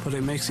thing, but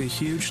it makes a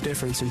huge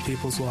difference in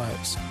people's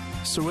lives.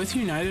 So with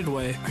United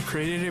Way, I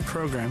created a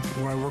program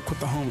where I work with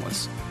the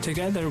homeless.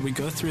 Together, we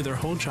go through their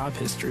whole job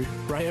history,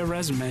 write a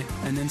resume,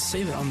 and then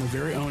save it on their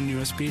very own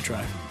USB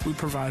drive. We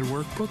provide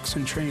workbooks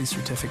and training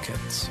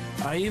certificates.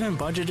 I even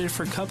budgeted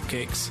for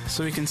cupcakes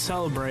so we can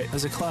celebrate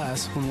as a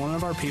class when one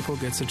of our people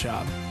gets a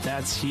job.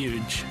 That's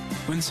huge.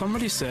 When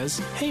somebody says,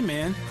 "Hey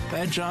man,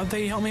 that job that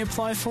you helped me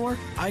apply for,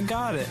 I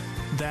got it."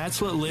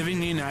 That's what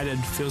living united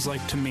feels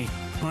like to me.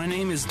 My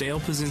name is Dale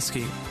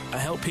Pazinski. I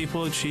help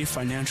people achieve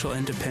financial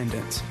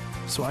independence.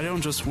 So I don't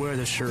just wear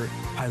the shirt,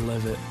 I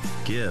live it.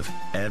 Give,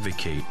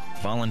 advocate,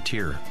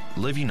 volunteer,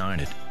 Live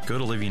United. Go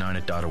to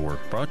liveunited.org.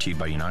 Brought to you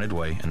by United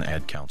Way and the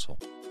Ad Council.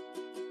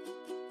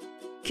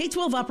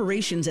 K-12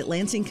 Operations at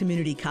Lansing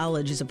Community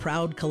College is a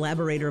proud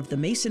collaborator of the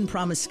Mason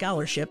Promise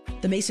Scholarship.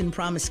 The Mason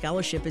Promise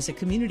Scholarship is a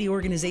community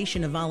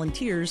organization of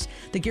volunteers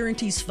that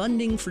guarantees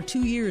funding for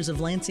 2 years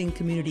of Lansing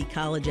Community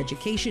College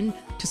education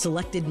to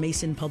selected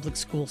Mason Public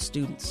School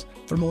students.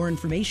 For more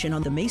information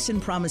on the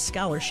Mason Promise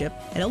Scholarship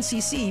at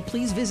LCC,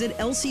 please visit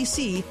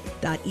lcc.edu/hope.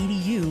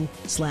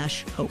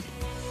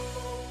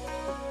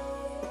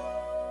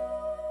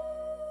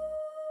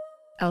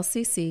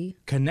 LCC.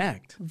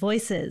 Connect.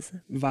 Voices.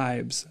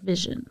 Vibes.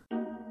 Vision.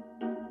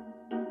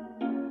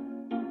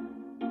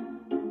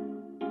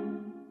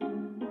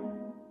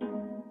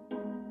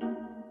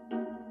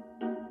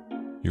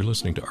 You're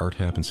listening to Art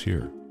Happens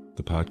Here,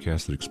 the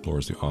podcast that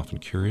explores the often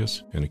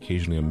curious and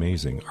occasionally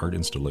amazing art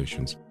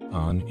installations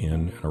on, in,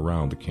 and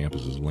around the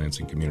campuses of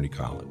Lansing Community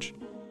College.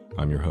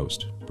 I'm your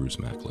host, Bruce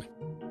Mackley.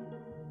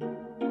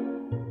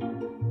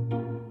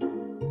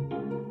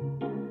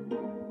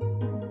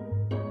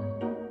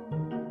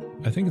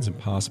 I think it's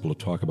impossible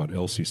to talk about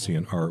LCC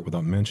and art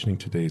without mentioning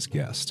today's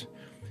guest.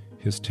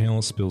 His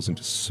talent spills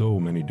into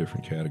so many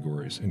different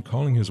categories, and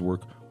calling his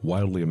work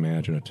wildly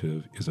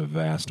imaginative is a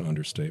vast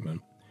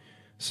understatement.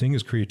 Seeing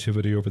his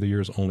creativity over the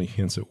years only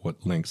hints at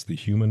what lengths the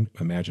human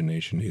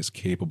imagination is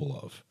capable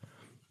of.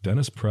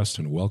 Dennis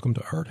Preston, welcome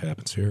to Art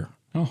Happens Here.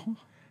 Oh,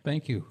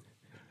 thank you.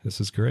 This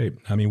is great.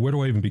 I mean, where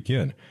do I even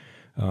begin?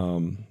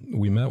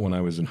 We met when I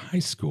was in high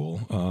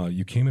school.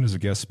 You came in as a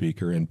guest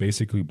speaker and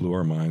basically blew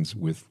our minds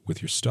with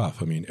your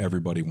stuff. I mean,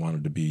 everybody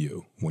wanted to be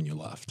you when you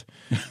left.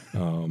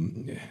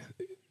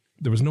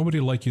 There was nobody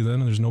like you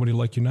then, and there's nobody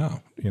like you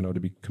now, to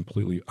be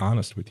completely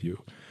honest with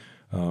you.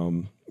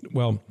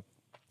 Well,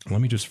 let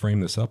me just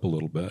frame this up a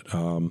little bit.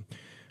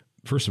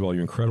 First of all,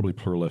 you're incredibly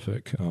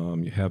prolific.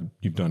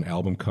 You've done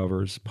album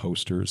covers,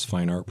 posters,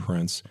 fine art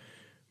prints,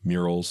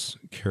 murals,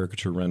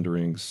 caricature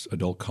renderings,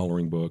 adult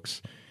coloring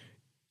books.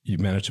 You've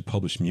managed to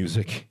publish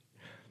music.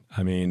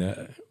 I mean,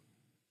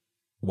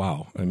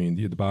 wow. I mean,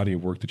 the body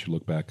of work that you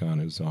look back on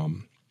is,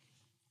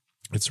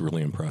 it's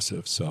really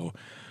impressive. So,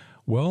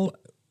 well,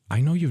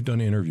 I know you've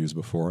done interviews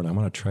before, and I'm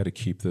going to try to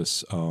keep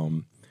this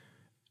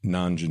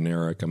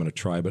non-generic. I'm going to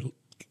try, but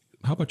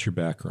how about your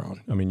background?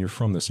 I mean, you're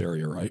from this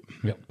area, right?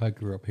 Yep, I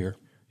grew up here.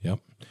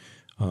 Yep.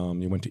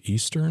 You went to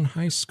Eastern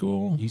High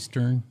School?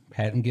 Eastern,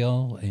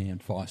 Pattongill,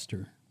 and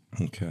Foster.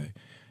 Okay.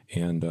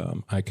 And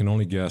I can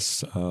only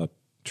guess,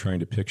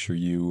 trying to picture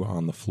you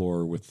on the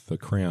floor with the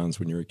crayons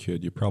when you were a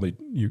kid,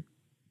 you're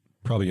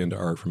probably into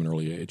art from an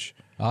early age.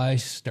 I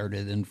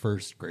started in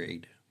first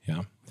grade.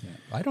 Yeah.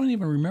 I don't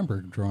even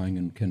remember drawing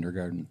in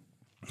kindergarten.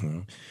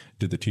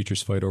 Did the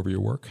teachers fight over your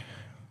work?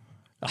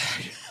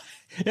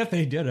 If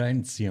they did, I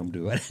didn't see them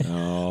do it.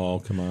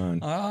 Oh, come on.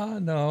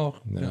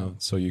 No.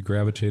 So you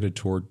gravitated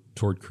toward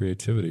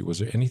creativity. Was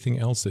there anything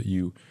else that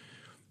you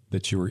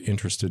were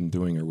interested in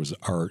doing, or was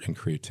art and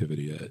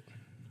creativity it?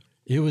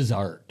 It was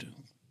art.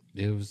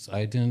 I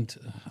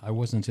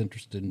wasn't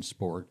interested in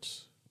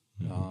sports.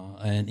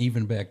 Mm-hmm. And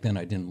even back then,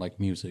 I didn't like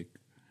music.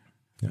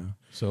 Yeah.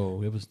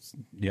 So it was,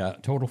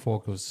 total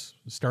focus.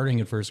 Starting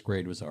in first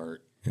grade was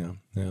art. Yeah.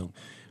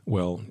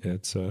 Well,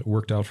 it's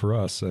worked out for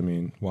us. I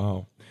mean,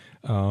 wow.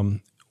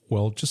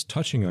 Well, just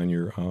touching on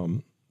your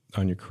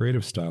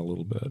creative style a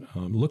little bit,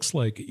 looks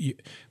like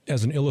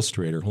as an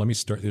illustrator, let me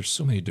start. There's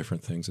so many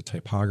different things, the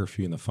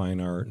typography and the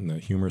fine art and the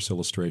humorous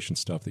illustration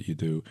stuff that you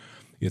do.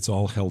 It's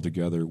all held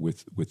together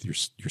with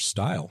your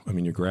style. I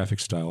mean, your graphic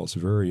style is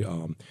very,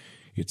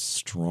 it's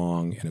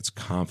strong and it's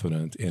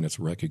confident and it's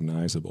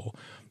recognizable.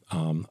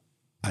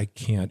 I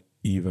can't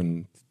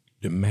even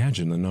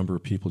imagine the number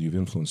of people you've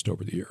influenced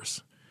over the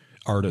years,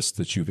 artists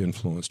that you've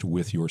influenced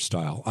with your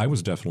style. I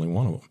was definitely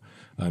one of them.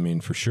 I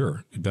mean, for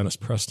sure, Dennis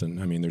Preston.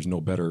 I mean, there's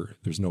no better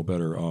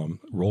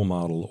role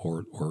model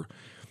or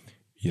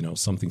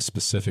something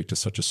specific to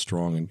such a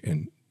strong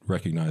and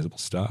recognizable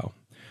style.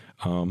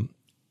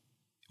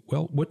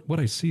 Well, what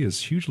I see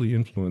is hugely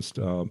influenced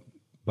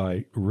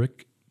by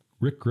Rick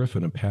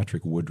Griffin and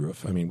Patrick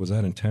Woodruff. I mean, was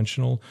that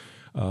intentional?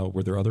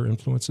 Were there other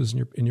influences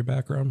in your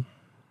background?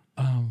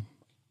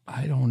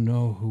 I don't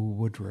know who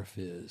Woodruff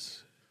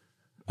is.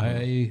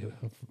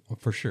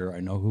 For sure, I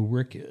know who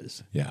Rick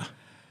is. Yeah.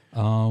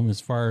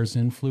 As far as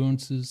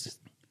influences,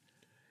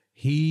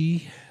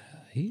 he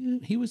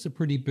was a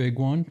pretty big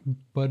one.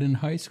 But in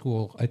high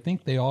school, I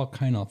think they all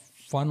kind of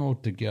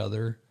funneled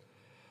together,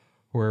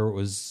 where it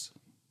was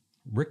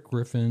Rick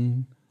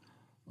Griffin,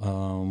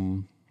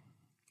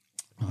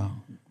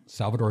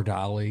 Salvador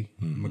Dali,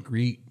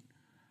 Magritte,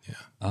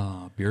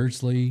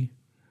 Beardsley,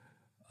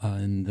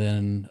 and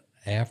then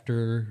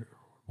after,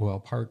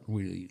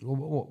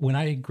 when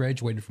I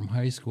graduated from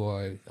high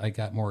school, I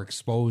got more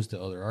exposed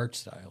to other art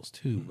styles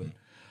too. But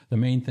the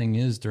main thing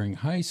is, during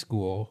high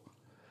school,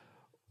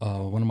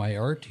 one of my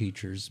art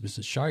teachers,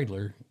 Mrs.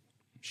 Scheidler,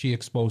 she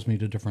exposed me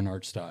to different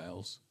art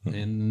styles,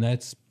 and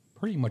that's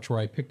pretty much where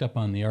I picked up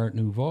on the Art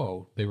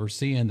Nouveau. They were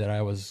seeing that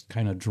I was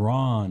kind of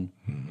drawn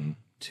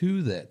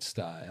to that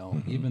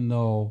style, even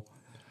though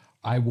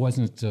I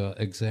wasn't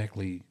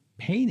exactly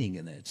painting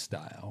in that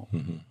style.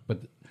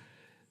 But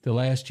the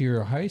last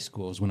year of high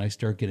school is when I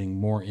started getting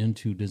more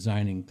into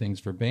designing things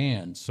for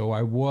bands. So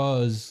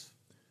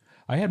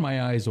I had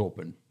my eyes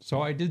open.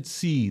 So I did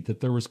see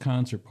that there was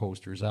concert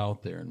posters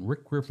out there, and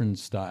Rick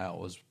Griffin's style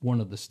was one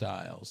of the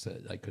styles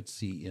that I could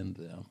see in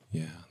them.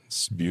 Yeah,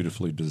 it's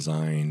beautifully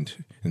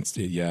designed. And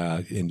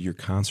in your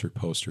concert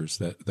posters,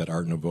 that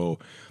Art Nouveau,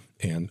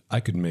 and I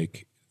could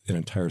make an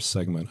entire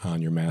segment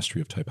on your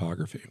mastery of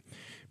typography,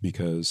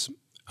 because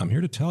I'm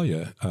here to tell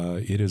you,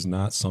 it is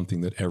not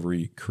something that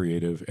every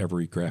creative,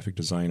 every graphic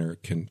designer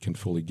can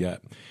fully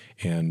get.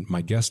 And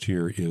my guest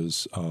here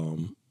is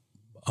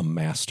a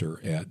master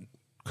at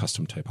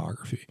custom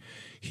typography.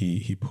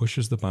 He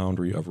pushes the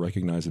boundary of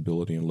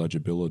recognizability and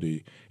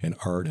legibility in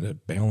art, and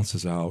it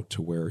balances out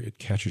to where it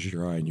catches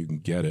your eye and you can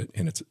get it,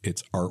 and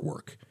it's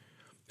artwork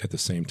at the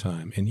same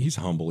time. And he's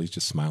humble. He's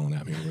just smiling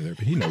at me over there,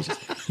 but he knows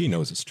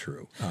it's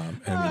true.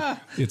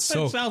 It's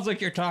so. It sounds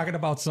like you're talking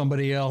about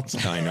somebody else.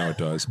 I know it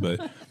does,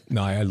 but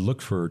no, I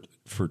look for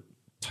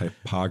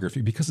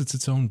typography because it's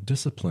its own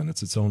discipline.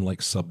 It's its own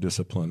like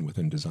sub-discipline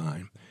within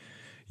design,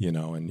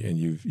 and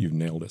you've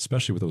nailed it,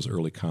 especially with those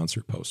early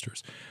concert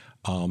posters.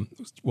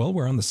 Well,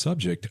 we're on the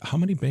subject. How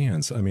many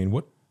bands? I mean,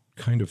 what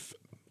kind of,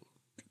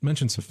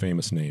 mention some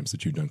famous names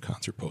that you've done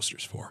concert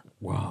posters for.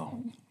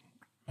 Wow.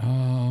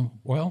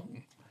 Well,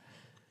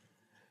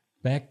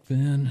 back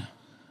then,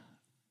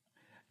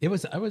 it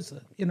was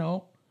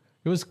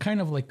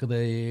kind of like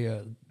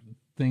the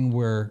thing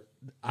where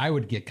I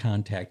would get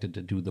contacted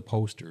to do the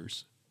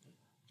posters.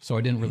 So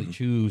I didn't really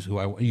choose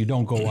you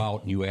don't go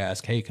out and you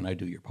ask, hey, can I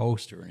do your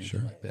poster or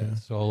anything like that. Yeah.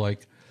 So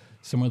like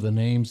some of the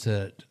names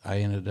that I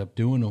ended up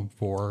doing them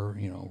for,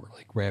 were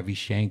like Ravi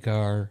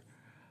Shankar,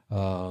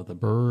 the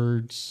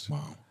Byrds,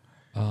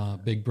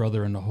 Big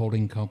Brother and the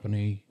Holding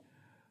Company,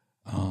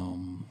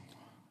 the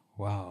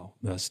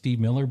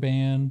Steve Miller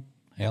Band,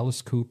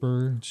 Alice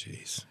Cooper.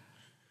 Jeez.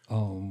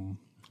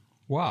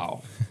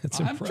 Wow. That's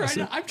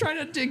impressive. I'm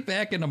trying to dig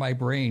back into my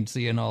brain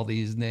seeing all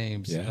these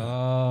names.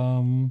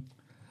 Yeah.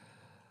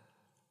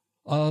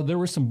 There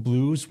were some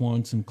blues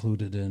ones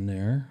included in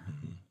there.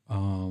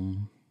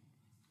 Do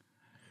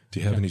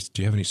you have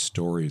any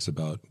stories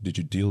about, did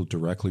you deal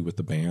directly with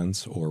the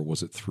bands, or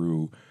was it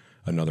through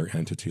another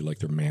entity like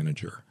their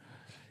manager?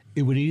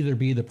 It would either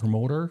be the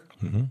promoter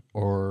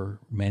or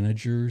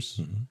managers.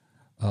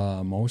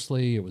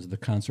 Mostly it was the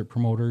concert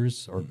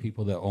promoters or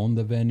people that owned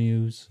the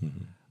venues.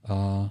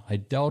 I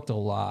dealt a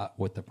lot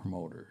with the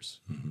promoters.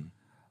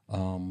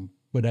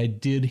 But I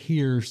did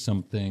hear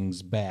some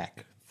things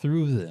back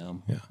through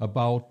them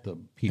about the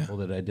people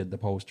that I did the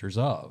posters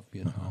of,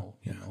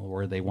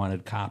 where they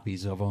wanted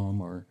copies of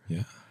them, or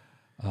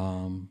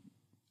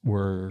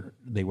where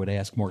they would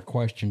ask more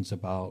questions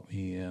about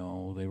me.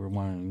 They were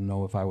wanting to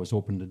know if I was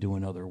open to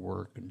doing other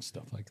work and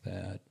stuff like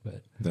that.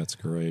 But that's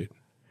great.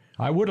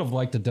 I would have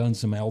liked to done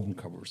some album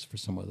covers for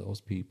some of those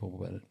people,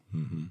 but it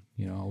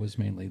was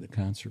mainly the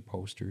concert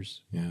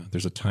posters. Yeah,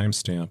 there's a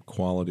timestamp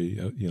quality,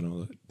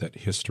 that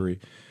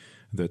history.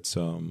 That's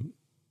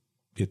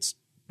it's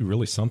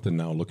really something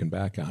now looking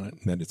back on it,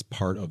 and that it's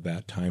part of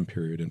that time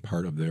period and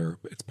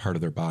it's part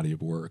of their body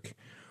of work.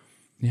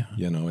 Yeah,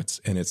 I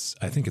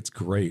think it's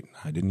great.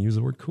 I didn't use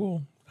the word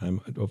cool.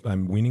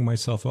 I'm weaning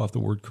myself off the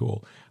word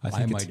cool.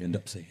 I might end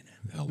up saying it.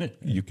 Well,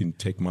 you can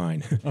take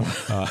mine.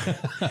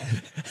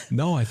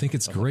 No, I think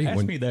it's great.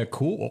 Ask me that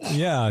cool.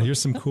 Yeah,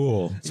 here's some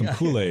cool. Some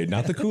Kool-Aid.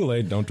 Not the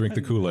Kool-Aid. Don't drink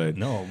the Kool-Aid.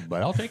 No,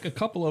 but I'll take a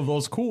couple of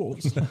those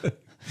cools.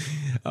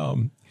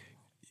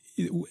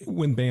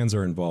 When bands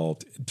are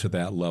involved to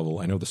that level,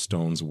 I know the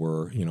Stones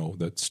were,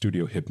 the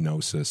Studio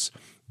Hypnosis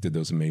did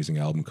those amazing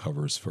album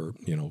covers for,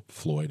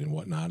 Floyd and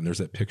whatnot. And there's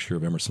that picture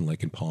of Emerson,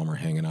 Lake and Palmer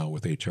hanging out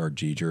with H.R.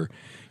 Giger,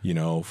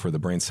 for the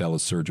brain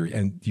salad surgery.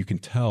 And you can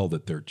tell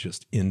that they're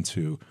just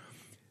into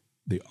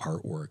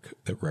artwork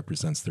that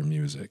represents their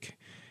music.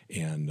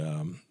 And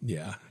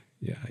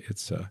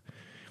it's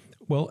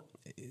well,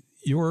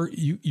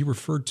 you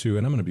referred to,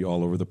 and I'm going to be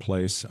all over the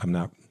place. I'm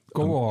not.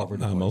 Go over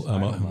the place. I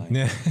don't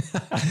mind.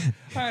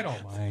 I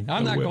don't mind.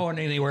 I'm not going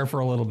anywhere for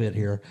a little bit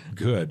here.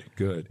 Good.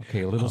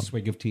 Okay, a little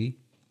swig of tea.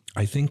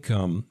 I think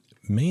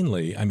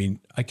mainly, I mean,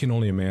 I can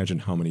only imagine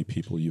how many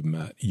people you've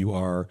met. You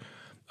are,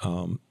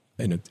 in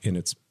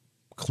its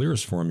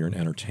clearest form, you're an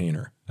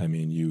entertainer. I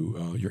mean,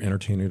 you're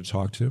entertaining to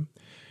talk to.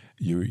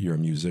 You're a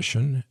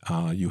musician.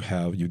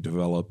 You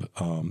develop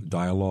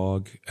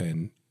dialogue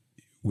and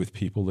with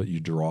people that you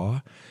draw.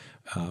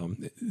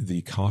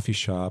 The coffee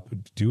shop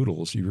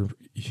doodles, you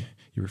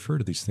refer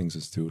to these things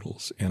as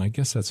doodles, and I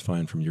guess that's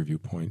fine from your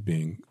viewpoint,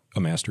 being a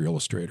master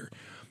illustrator.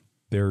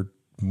 They're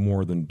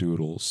more than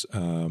doodles.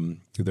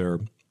 They're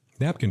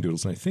napkin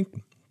doodles, and I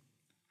think...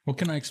 Well,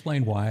 can I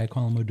explain why I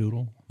call them a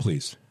doodle?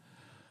 Please.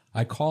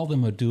 I call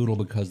them a doodle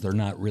because they're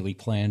not really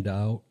planned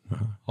out.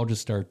 Uh-huh. I'll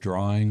just start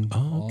drawing.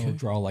 Oh, okay. I'll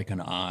draw like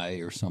an eye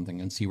or something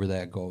and see where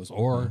that goes.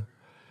 Or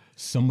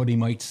somebody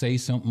might say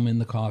something in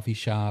the coffee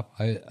shop.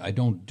 I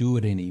don't do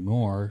it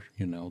anymore.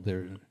 You know,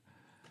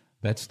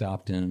 that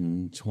stopped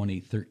in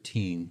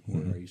 2013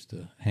 where I used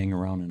to hang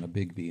around in a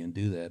Big V and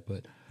do that.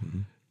 But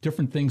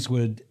different things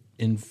would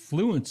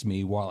influence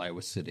me while I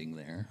was sitting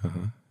there.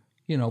 Uh-huh.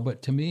 You know,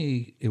 but to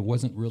me, it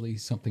wasn't really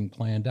something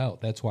planned out.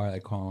 That's why I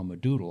call them a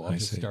doodle. I'll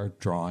just start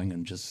drawing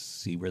and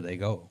just see where they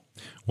go.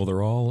 Well,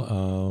 they're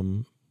all,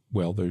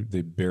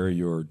 they bear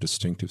your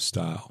distinctive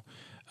style.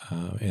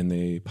 And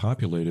they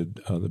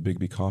populated the Big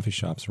B coffee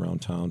shops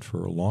around town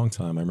for a long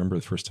time. I remember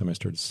the first time I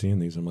started seeing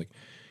these, I'm like,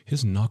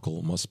 his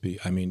knuckle must be,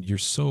 I mean, you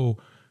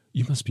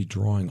must be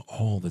drawing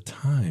all the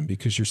time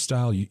because your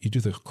style, you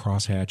do the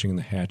cross hatching and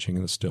the hatching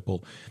and the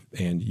stipple,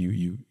 and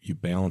you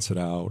balance it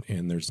out,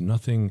 and there's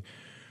nothing...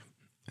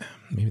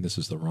 Maybe this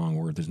is the wrong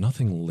word. There's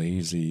nothing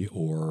lazy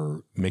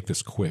or make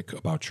this quick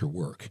about your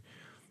work.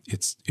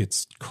 It's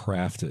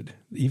crafted.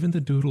 Even the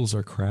doodles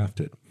are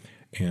crafted.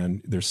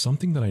 And there's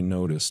something that I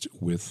noticed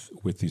with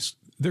these,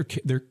 they're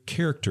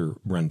character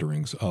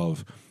renderings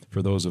of,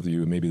 for those of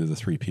you, maybe they're the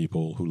three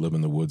people who live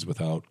in the woods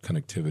without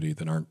connectivity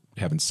that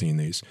haven't seen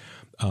these.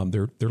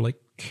 They're like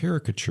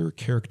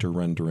character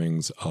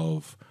renderings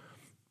of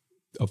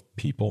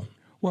people.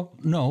 Well,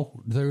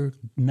 no, they're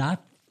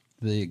not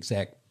the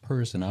exact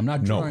person. I'm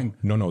not drawing.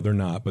 No, they're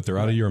not, but they're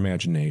out of your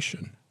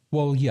imagination.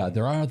 Well, yeah,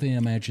 they're out of the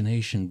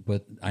imagination,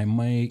 but I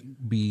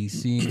might be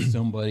seeing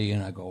somebody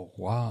and I go,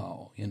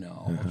 wow, you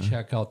know, I'll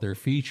check out their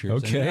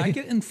features. Okay. And I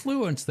get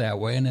influenced that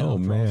way, and then I'll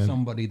draw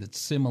somebody that's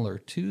similar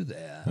to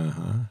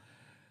that.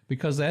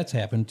 Because that's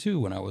happened too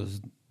when I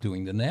was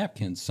doing the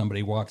napkins.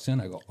 Somebody walks in,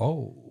 I go,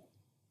 oh,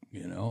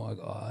 you know,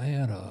 I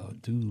had to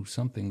do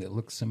something that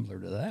looks similar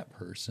to that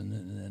person.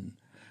 And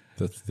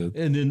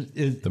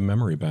then the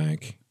memory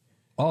bank.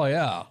 Oh,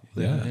 yeah.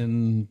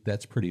 And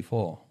that's pretty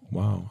full.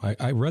 Wow.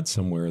 I read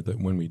somewhere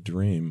that when we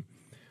dream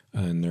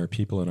and there are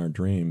people in our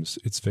dreams,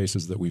 it's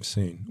faces that we've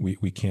seen.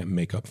 We can't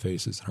make up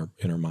faces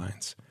in our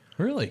minds.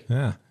 Really?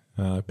 Yeah.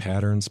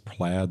 Patterns,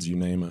 plaids, you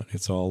name it.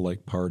 It's all like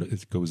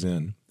it goes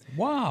in.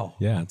 Wow.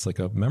 Yeah, it's like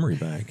a memory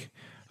bank.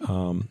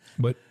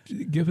 But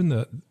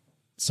given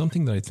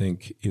something that I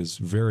think is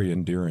very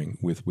endearing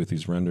with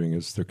these rendering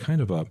is they're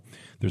kind of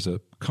there's a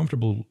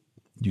comfortable...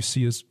 what you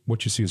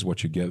see is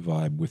what you get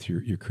vibe with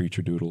your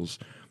creature doodles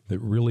that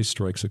really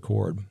strikes a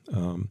chord.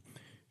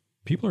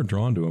 People are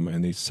drawn to them,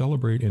 and they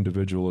celebrate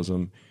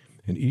individualism,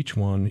 and each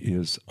one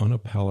is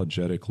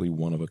unapologetically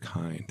one of a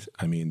kind.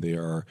 I mean,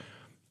 they're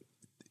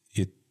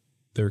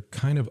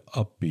kind of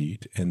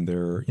upbeat, and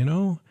they're, you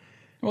know...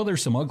 Well,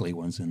 there's some ugly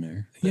ones in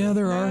there. Yeah,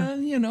 there are.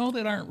 You know,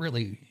 that aren't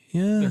really...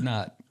 Yeah. They're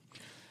not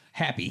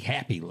happy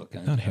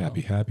looking. Not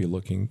happy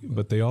looking,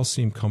 but they all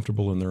seem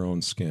comfortable in their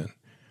own skin.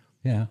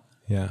 Yeah.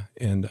 Yeah,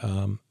 and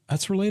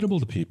that's relatable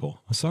to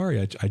people. Sorry,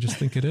 I just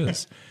think it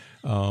is.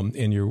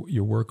 And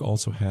your work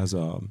also has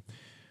a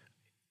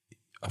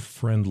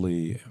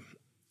friendly.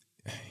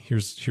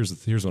 Here's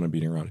what I'm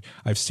beating around.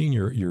 I've seen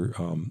your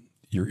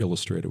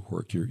illustrative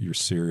work, your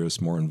serious,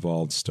 more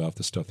involved stuff,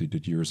 the stuff that you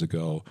did years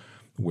ago,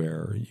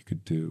 where you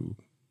could do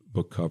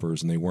book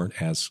covers, and they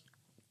weren't as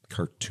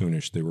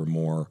cartoonish; they were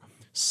more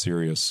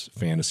serious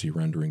fantasy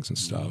renderings and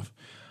stuff.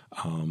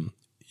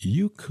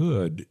 You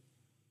could.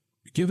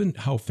 Given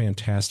how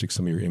fantastic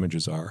some of your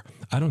images are,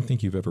 I don't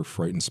think you've ever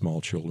frightened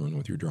small children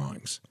with your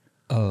drawings.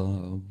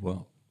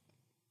 Well.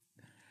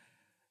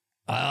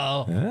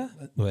 The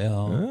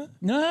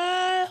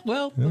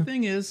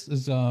thing is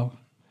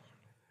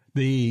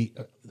the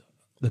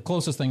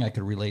closest thing I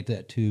could relate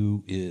that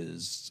to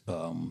is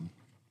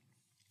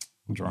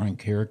drawing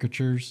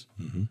caricatures.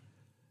 Mm-hmm.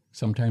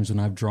 Sometimes when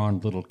I've drawn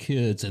little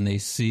kids and they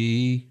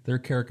see their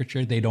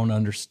caricature, they don't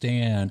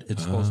understand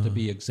it's supposed to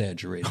be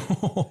exaggerated.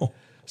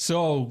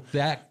 So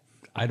that,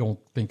 I don't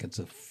think it's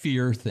a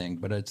fear thing,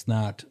 but it's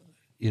not,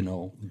 you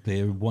know,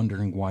 they're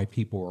wondering why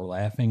people are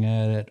laughing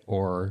at it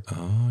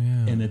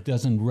and it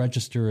doesn't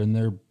register in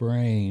their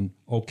brain,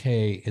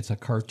 okay, it's a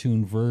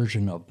cartoon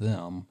version of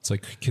them. It's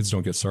like kids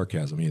don't get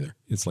sarcasm either.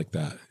 It's like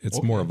that.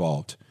 It's more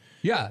evolved.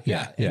 Yeah.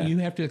 And you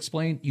have to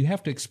explain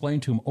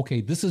to them,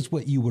 okay, this is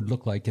what you would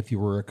look like if you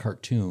were a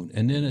cartoon.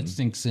 And then it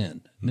sinks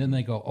in. And then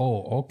they go,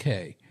 oh,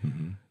 okay.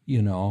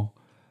 You know,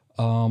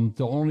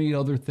 the only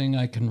other thing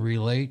I can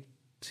relate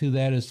to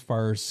that as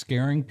far as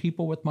scaring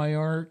people with my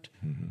art,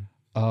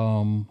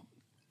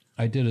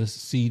 I did a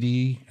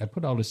CD. I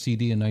put out a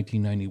CD in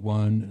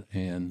 1991,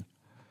 and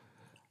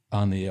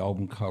on the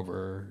album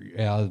cover,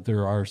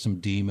 there are some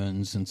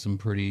demons and some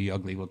pretty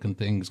ugly looking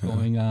things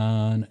going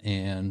on,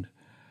 and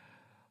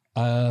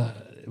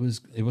it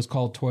was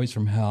called Toys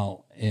from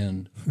Hell.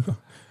 And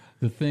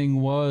the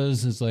thing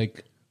is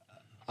like,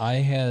 I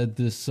had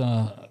this,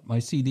 my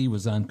CD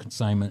was on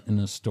consignment in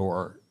a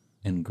store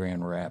in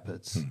Grand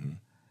Rapids.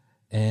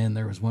 And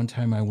there was one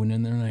time I went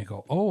in there and I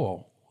go,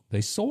 oh,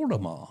 they sold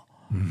them all.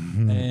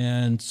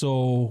 And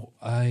so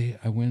I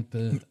went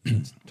to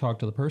talk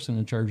to the person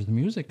in charge of the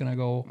music, and I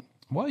go,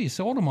 well, you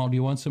sold them all. Do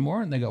you want some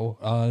more? And they go,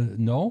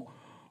 no.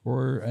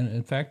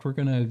 In fact, we're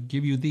going to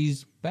give you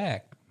these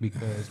back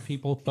because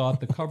people thought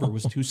the cover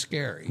was too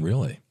scary.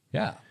 Really?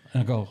 Yeah.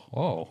 And I go,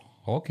 oh,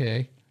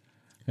 okay.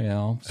 You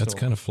know, that's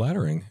kind of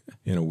flattering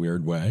in a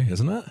weird way,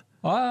 isn't it?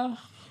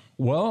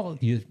 Well,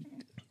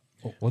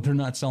 they're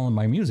not selling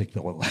my music,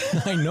 though.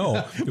 I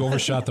know. You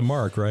overshot the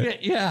mark,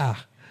 right? Yeah.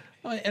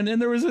 And then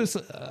there was this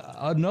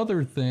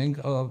another thing.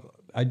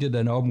 I did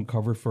an album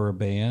cover for a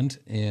band,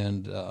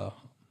 and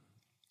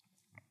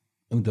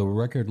the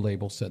record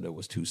label said it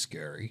was too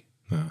scary.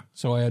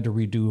 So I had to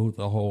redo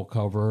the whole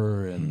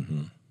cover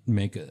and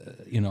make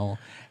it, you know.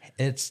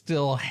 It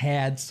still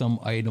had some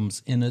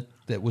items in it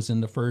that was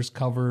in the first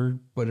cover,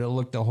 but it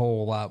looked a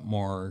whole lot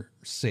more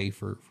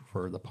safer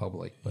for the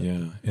public. But.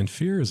 Yeah, and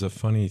fear is a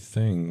funny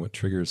thing. What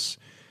triggers,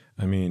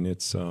 I mean,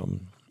 it's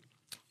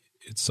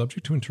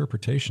subject to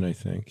interpretation, I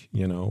think,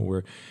 you know,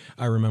 where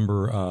I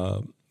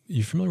remember,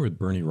 you familiar with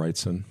Bernie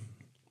Wrightson?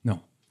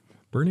 No.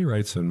 Bernie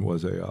Wrightson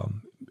was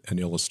an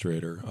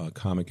illustrator, a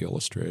comic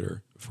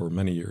illustrator for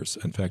many years.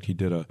 In fact, he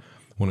did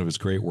one of his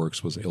great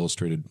works was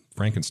illustrated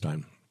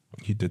Frankenstein.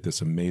 He did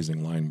this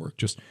amazing line work.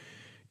 Just,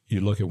 you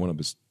look at one of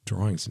his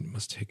drawings and it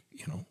must take,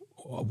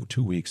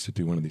 2 weeks to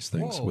do one of these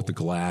things with the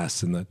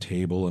glass and the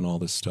table and all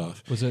this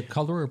stuff. Was it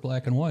color or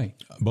black and white?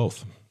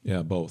 Both.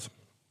 Yeah, both.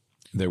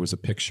 There was a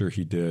picture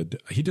he did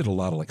a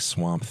lot of like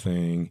Swamp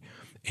Thing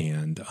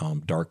and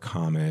dark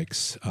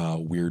comics,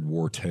 weird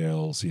war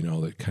tales,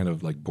 that kind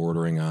of like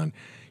bordering on,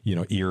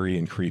 eerie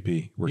and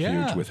creepy were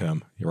huge with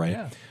him, right?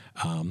 Yeah.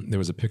 There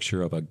was a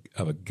picture of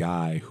a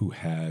guy who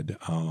had,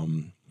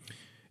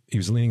 he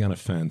was leaning on a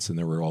fence and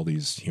there were all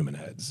these human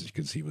heads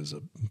because he was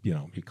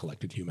he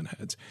collected human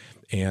heads.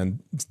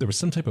 And there was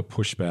some type of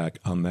pushback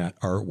on that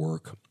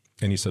artwork.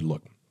 And he said,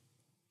 look,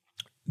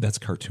 that's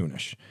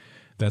cartoonish.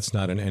 That's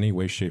not in any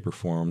way, shape, or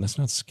form. That's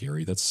not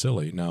scary. That's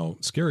silly. Now,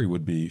 scary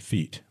would be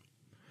feet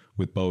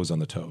with bows on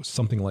the toes,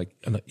 something like,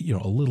 a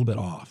little bit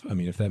off. I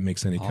mean, if that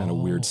makes any kind of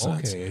weird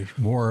sense. Okay,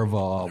 more of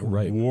a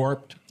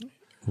warped.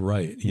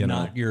 Right.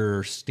 Not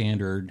your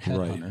standard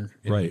headhunter.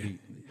 Right.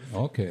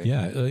 Okay.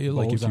 Yeah.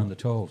 Like if on the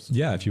toes.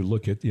 Yeah. If you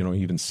look at,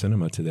 even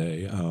cinema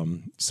today,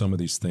 some of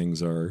these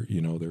things are,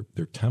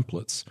 they're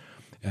templates.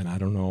 And I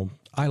don't know.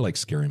 I like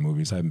scary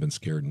movies. I haven't been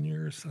scared in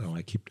years. So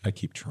I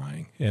keep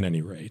trying at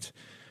any rate.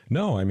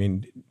 No, I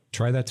mean,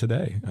 try that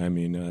today. I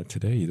mean,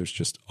 today there's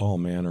just all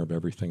manner of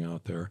everything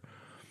out there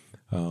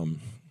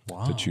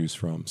to choose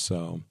from.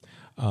 So,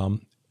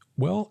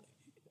 well,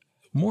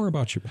 more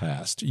about your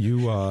past.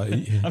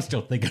 I'm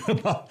still thinking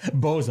about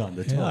bows on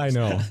the toes. Yeah, I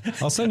know.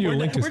 I'll send you a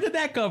link. Where did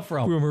that come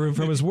from?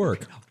 From his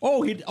work.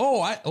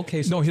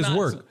 Okay. So his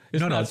work.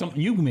 It's not something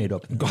you made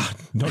up. God,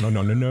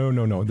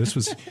 no.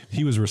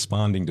 He was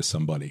responding to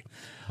somebody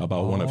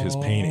about one of his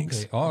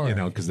paintings. Okay. All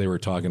right. Because they were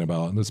talking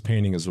about this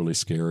painting is really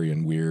scary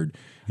and weird,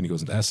 and he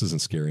goes, "This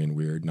isn't scary and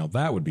weird." Now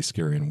that would be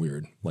scary and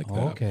weird, like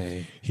that.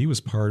 Okay. He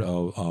was part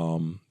of.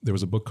 There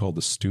was a book called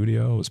The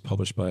Studio. It was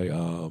published by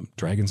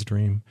Dragon's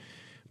Dream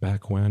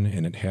back when,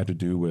 and it had to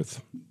do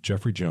with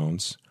Jeffrey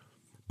Jones,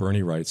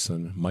 Bernie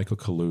Wrightson, Michael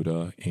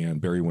Kaluta, and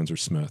Barry Windsor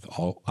Smith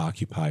all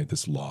occupied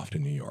this loft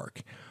in New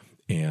York.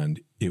 And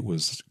it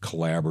was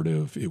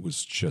collaborative. It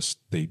was just,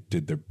 they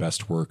did their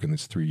best work in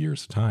this 3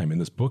 years of time.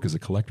 And this book is a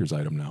collector's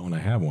item now, and I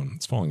have one.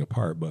 It's falling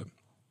apart, but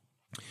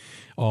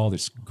all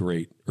this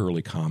great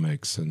early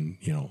comics and,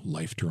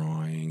 life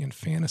drawing and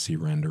fantasy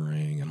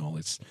rendering and all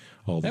these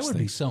things. That would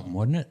be something,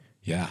 wouldn't it?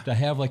 Yeah. To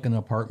have like an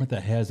apartment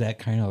that has that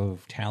kind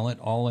of talent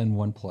all in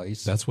one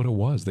place. That's what it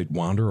was. They'd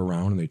wander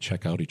around and they'd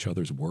check out each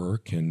other's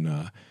work. And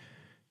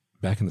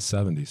back in the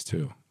 70s,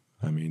 too.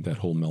 I mean, that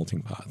whole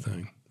melting pot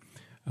thing.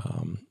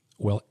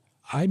 Well,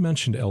 I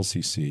mentioned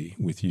LCC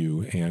with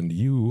you, and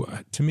you,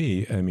 to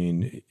me, I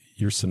mean,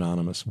 you're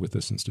synonymous with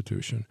this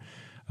institution.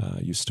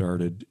 You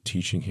started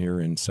teaching here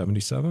in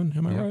 1977,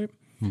 am I right?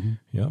 Mm-hmm.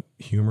 Yep.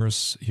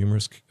 Humorous.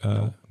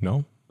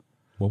 No?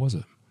 What was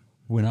it?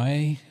 When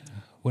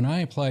I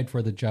applied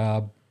for the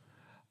job,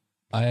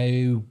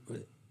 I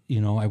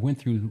went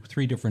through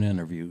 3 different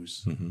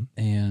interviews,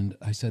 and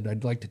I said,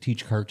 I'd like to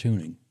teach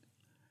cartooning.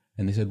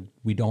 And they said,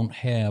 we don't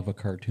have a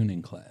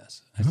cartooning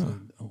class. I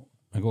said,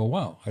 I go,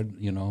 wow,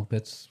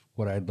 that's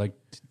what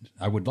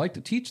I would like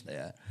to teach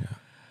that. Yeah.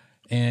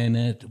 And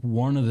at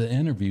one of the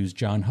interviews,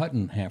 John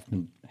Hutton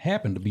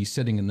happened to be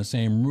sitting in the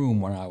same room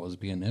when I was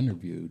being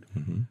interviewed.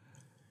 Mm-hmm.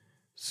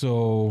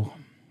 So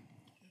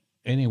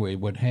anyway,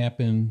 what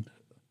happened?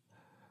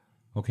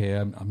 Okay,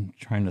 I'm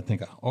trying to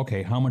think.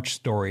 Okay, how much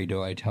story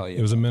do I tell you?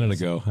 It was a minute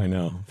ago. I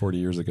know, 40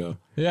 years ago.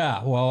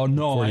 Yeah, well,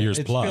 no, 40 years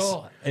plus.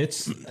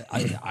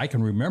 I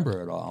can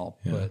remember it all,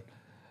 yeah. But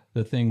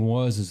the thing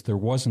is there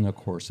wasn't a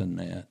course in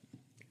that.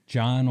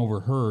 John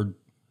overheard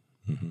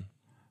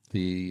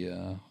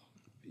the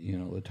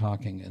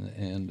talking,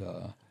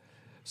 and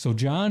so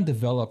John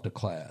developed a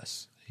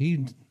class.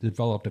 He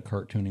developed a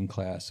cartooning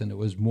class, and it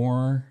was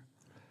more.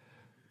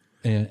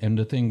 And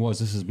the thing was,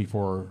 this is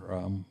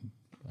before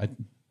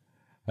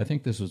I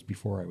think this was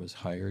before I was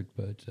hired,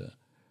 but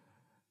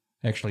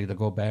actually, to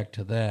go back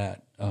to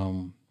that,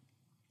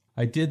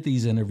 I did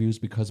these interviews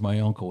because my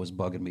uncle was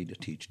bugging me to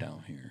teach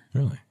down here.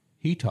 Really?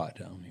 He taught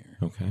down here.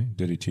 Okay.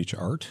 Did he teach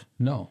art?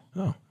 No.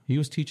 Oh. He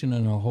was teaching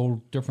in a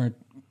whole different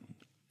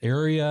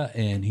area,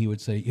 and he would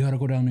say, "You ought to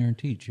go down there and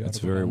teach." It's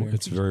very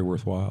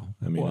worthwhile.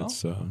 I mean,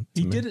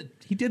 he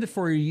did it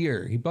for a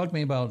year. He bugged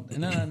me about,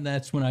 and then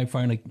that's when I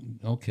finally,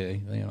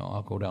 okay,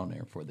 I'll go down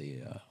there for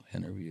the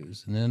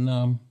interviews, and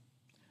then.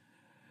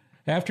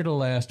 After the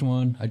last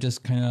one, I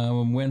just kind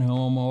of went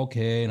home,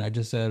 okay, and I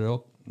just said,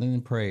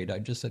 and prayed. I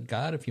just said,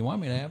 God, if you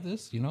want me to have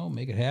this,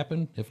 make it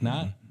happen. If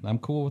not, I'm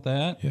cool with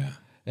that. Yeah.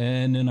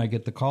 And then I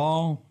get the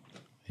call,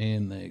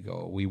 and they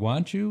go, we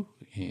want you.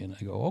 And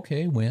I go,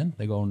 okay, when?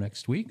 They go,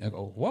 next week. I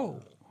go,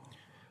 whoa.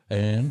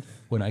 And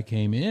when I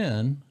came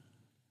in,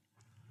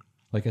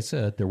 like I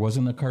said, there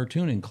wasn't a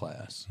cartooning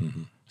class.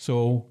 Mm-hmm.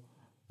 So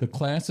the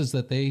classes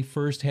that they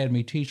first had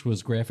me teach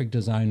was graphic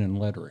design and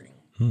lettering.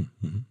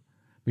 Mm-hmm.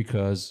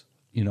 Because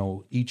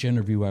each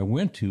interview I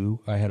went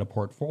to, I had a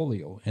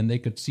portfolio, and they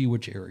could see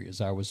which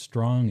areas I was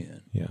strong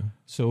in. Yeah.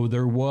 So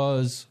there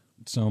was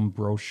some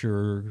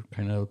brochure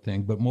kind of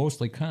thing, but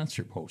mostly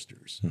concert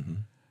posters. Mm-hmm.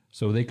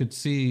 So they could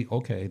see,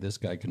 okay, this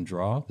guy can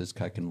draw, this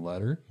guy can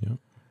letter,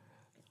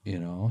 he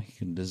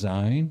can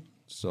design.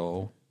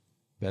 So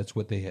that's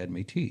what they had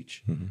me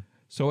teach. Mm-hmm.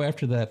 So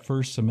after that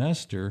first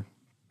semester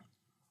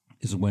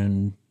is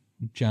when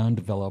John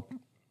developed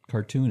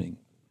cartooning.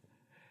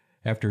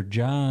 After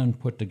John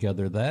put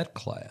together that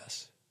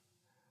class,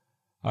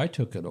 I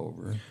took it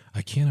over.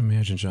 I can't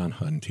imagine John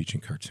Hutton teaching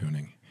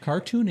cartooning.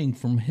 Cartooning,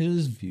 from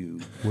his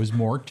view, was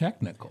more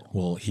technical.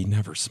 Well, he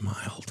never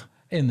smiled.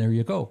 And there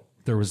you go.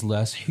 There was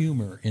less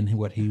humor in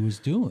what he was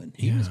doing.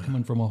 He was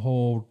coming from a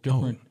whole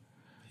different...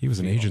 he was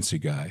an agency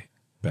guy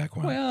back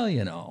when.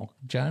 Well,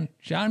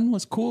 John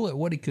was cool at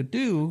what he could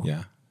do.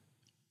 Yeah.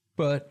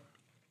 But,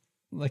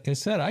 like I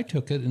said, I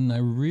took it and I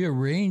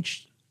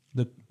rearranged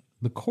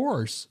the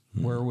course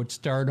where it would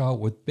start out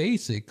with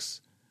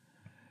basics,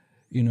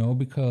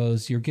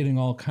 because you're getting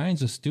all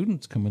kinds of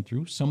students coming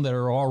through, some that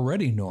are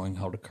already knowing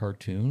how to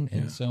cartoon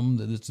and some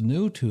that it's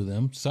new to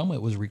them, some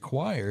it was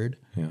required,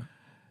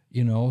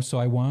 so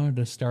I wanted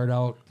to start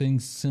out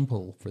things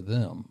simple for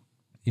them,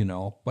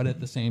 but at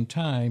the same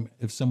time,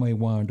 if somebody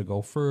wanted to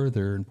go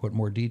further and put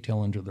more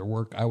detail into their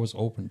work, I was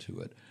open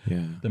to it.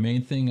 Yeah. The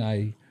main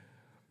thing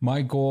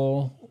my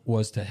goal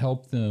was to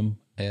help them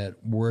at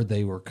where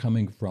they were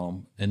coming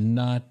from, and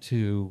not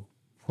to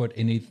put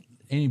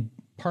any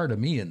part of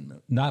me in,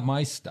 not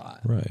my style,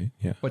 right?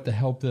 Yeah, but to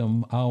help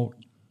them out,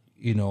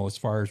 as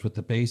far as with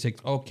the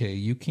basics. Okay,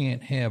 you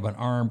can't have an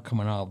arm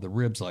coming out of the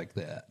ribs like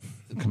that;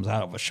 it comes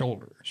out of a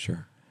shoulder.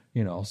 Sure,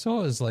 So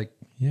it was like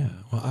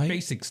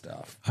basic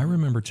stuff. I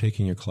remember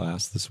taking a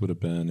class. This would have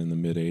been in the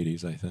mid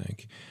 '80s, I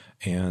think.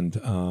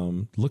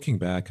 And looking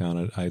back on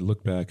it, I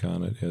look back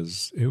on it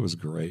as it was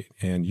great.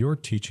 And your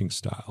teaching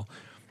style.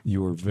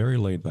 You were very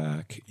laid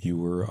back. You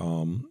were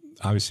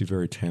obviously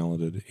very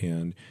talented,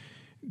 and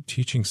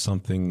teaching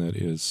something that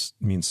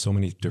means so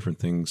many different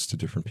things to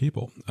different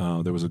people.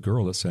 There was a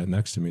girl that sat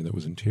next to me that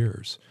was in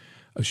tears.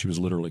 She was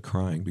literally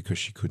crying because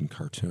she couldn't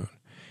cartoon.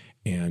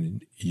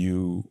 And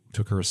you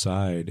took her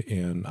aside,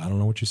 and I don't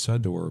know what you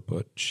said to her,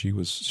 but she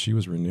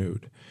was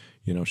renewed.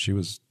 She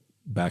was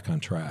back on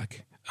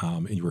track.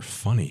 And you were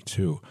funny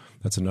too.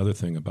 That's another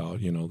thing about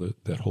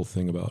that whole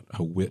thing about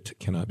how wit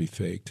cannot be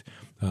faked.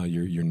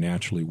 You're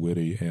naturally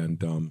witty,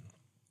 and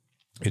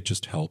it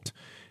just helped.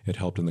 It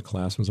helped in the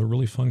class. It was a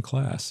really fun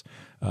class.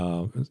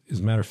 As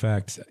a matter of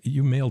fact,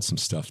 you mailed some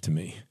stuff to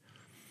me.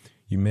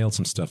 You mailed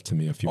some stuff to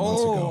me a few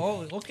months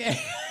ago. Oh,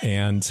 okay.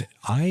 And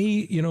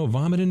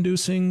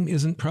vomit-inducing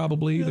isn't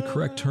probably the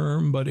correct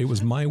term, but it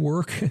was my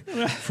work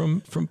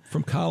from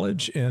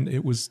college, and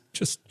it was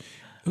just.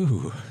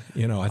 Ooh,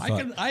 I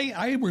thought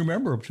I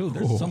remember too.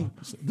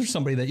 There's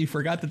somebody that you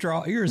forgot to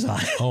draw ears on.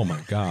 Oh my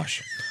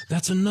gosh,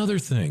 that's another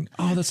thing.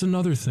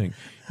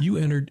 You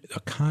entered a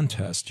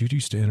contest. You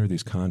used to enter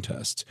these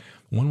contests.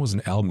 One was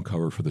an album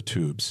cover for the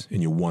Tubes,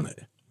 and you won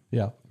it.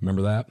 Yeah,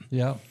 remember that?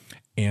 Yeah.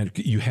 And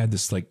you had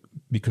this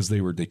because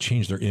they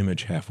changed their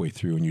image halfway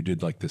through, and you did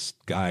this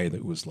guy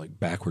that was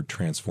backward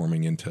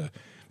transforming into a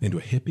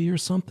hippie or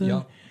something.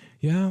 Yeah.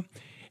 Yeah.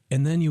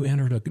 And then you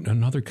entered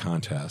another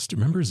contest.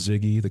 Remember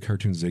Ziggy, the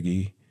cartoon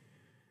Ziggy?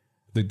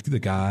 The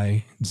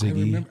guy,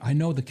 Ziggy? I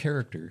know the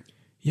character.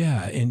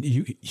 Yeah, and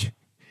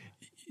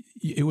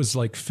it was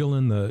like fill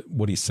in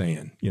what he's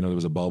saying. You know, there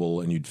was a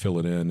bubble and you'd fill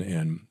it in,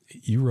 and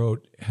you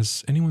wrote,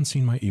 "Has anyone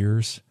seen my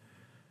ears?"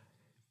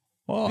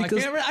 Oh, I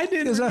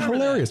didn't. Is that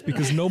hilarious?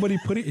 Because nobody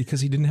put it,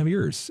 because he didn't have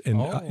ears.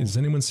 And has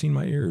anyone seen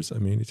my ears? I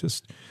mean, it's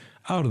just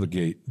out of the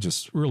gate,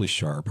 just really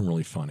sharp and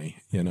really funny.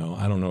 You know,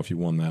 I don't know if you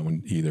won that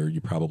one either. You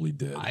probably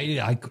did.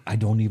 I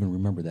don't even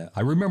remember that.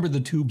 I remember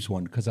the tubes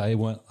one because I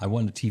won a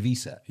TV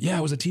set. Yeah,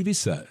 it was a TV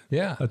set.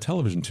 Yeah, a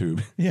television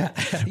tube. Yeah,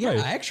 yeah,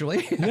 right.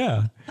 Actually.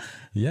 Yeah.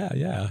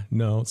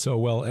 No, so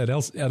well at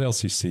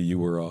LCC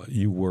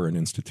you were an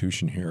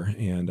institution here,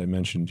 and I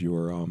mentioned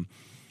your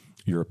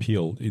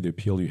appeal, the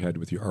appeal you had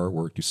with your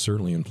artwork. You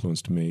certainly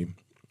influenced me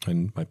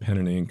and my pen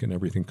and ink and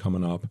everything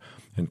coming up,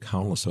 and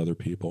countless other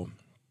people.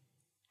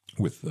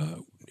 With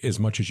as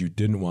much as you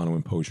didn't want to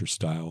impose your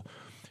style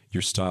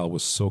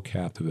was so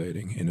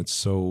captivating, and it's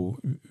so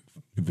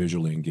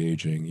visually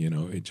engaging. You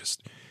know, you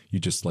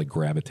just like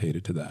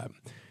gravitated to that.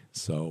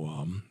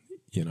 So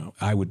you know,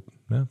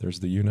 there's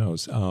the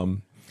knows.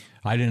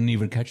 I didn't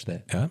even catch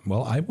that. Yeah,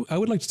 well, I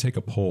would like to take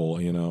a poll,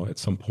 you know, at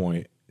some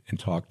point and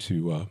talk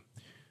to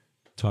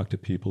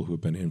people who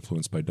have been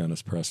influenced by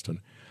Dennis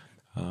Preston.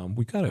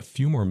 We got a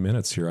few more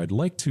minutes here. I'd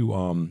like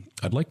to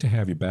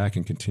have you back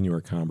and continue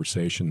our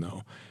conversation,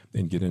 though,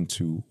 and get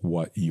into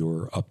what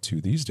you're up to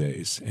these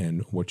days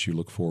and what you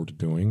look forward to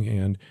doing,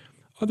 and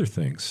other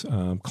things,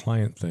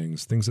 client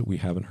things that we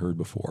haven't heard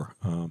before.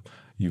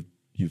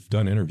 You've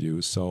done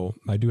interviews, so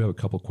I do have a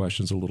couple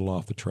questions a little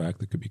off the track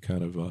that could be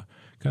kind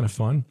of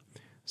fun.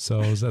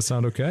 So does that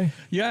sound okay?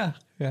 Yeah.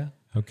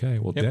 Okay.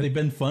 Well, have they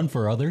been fun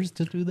for others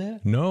to do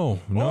that? No.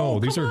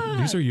 These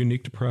are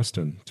unique to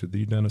Preston, to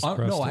the Dennis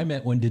Preston. No, I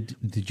meant when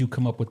did you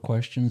come up with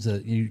questions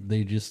that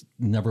they just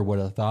never would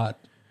have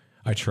thought?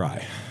 I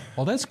try.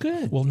 Oh, that's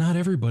good. Well, not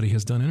everybody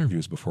has done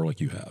interviews before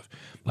like you have.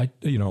 I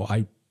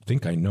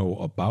think I know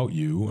about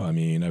you. I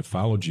mean, I've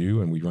followed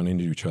you, and we run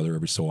into each other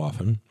every so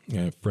often. I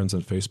have friends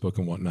on Facebook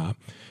and whatnot.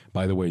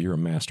 By the way, you're a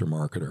master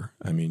marketer.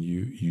 I mean,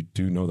 you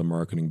do know the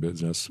marketing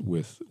business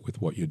with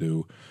what you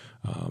do.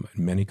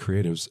 Many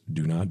creatives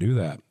do not do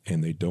that,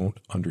 and they don't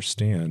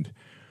understand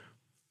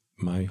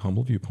my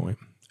humble viewpoint.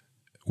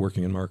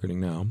 Working in marketing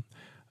now,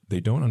 they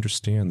don't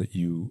understand that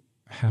you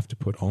have to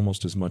put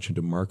almost as much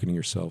into marketing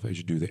yourself as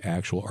you do the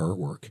actual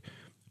artwork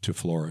to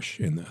flourish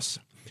in this.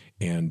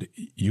 And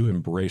you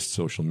embraced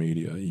social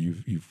media.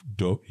 You've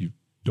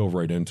dove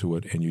right into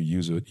it, and you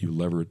use it. You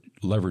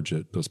leverage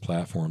it, those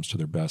platforms, to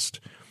their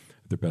best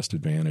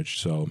advantage.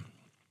 So,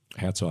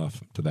 hats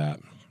off to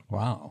that.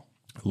 Wow.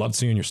 Love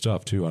seeing your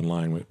stuff too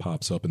online when it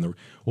pops up in the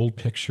old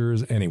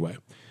pictures. Anyway,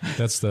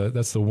 that's the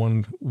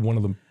one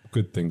of the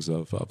good things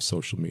of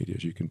social media,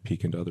 is you can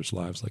peek into others'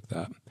 lives like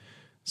that.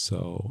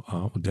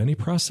 So, Denny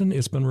Preston,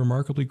 it's been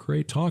remarkably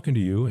great talking to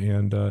you,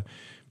 and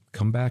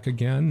come back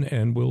again,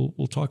 and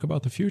we'll talk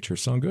about the future.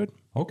 Sound good?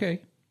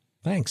 Okay.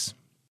 Thanks.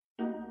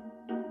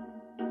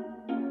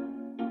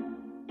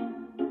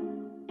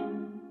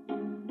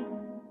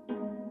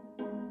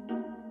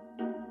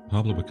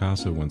 Pablo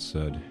Picasso once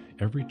said,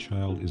 "Every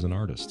child is an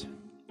artist.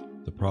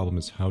 The problem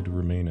is how to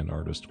remain an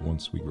artist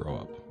once we grow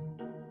up."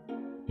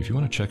 If you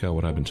want to check out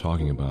what I've been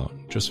talking about,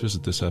 just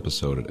visit this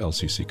episode at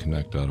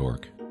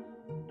lccconnect.org.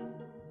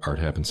 Art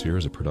Happens Here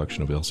is a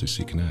production of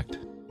LCC Connect.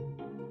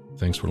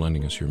 Thanks for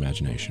lending us your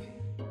imagination.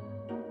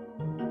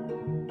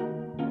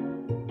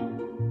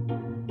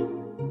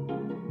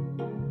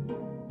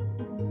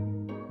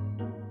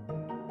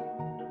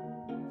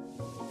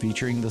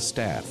 Featuring the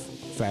staff,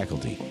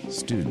 faculty,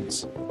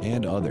 students,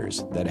 and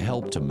others that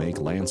help to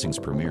make Lansing's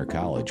premier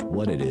college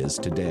what it is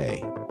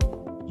today.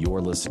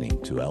 You're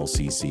listening to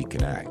LCC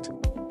Connect.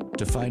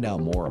 To find out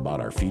more about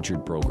our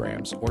featured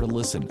programs or to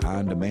listen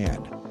on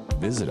demand,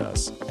 visit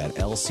us at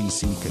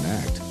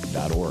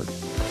lccconnect.org.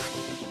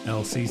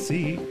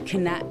 LCC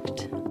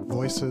Connect.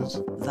 Voices.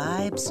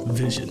 Vibes.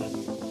 Vision.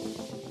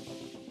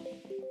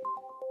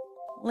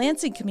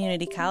 Lansing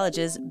Community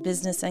College's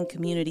Business and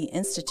Community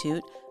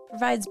Institute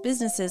provides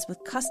businesses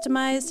with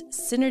customized,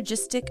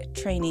 synergistic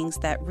trainings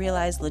that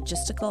realize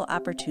logistical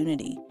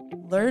opportunity.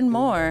 Learn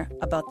more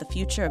about the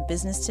future of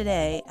business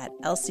today at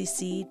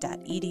lcc.edu/BCI.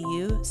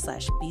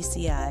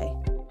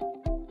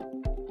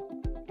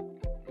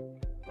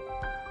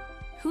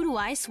 Who do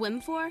I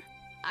swim for?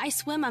 I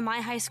swim on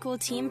my high school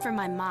team for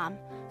my mom,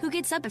 who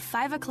gets up at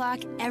 5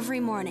 o'clock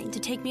every morning to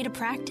take me to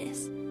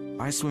practice.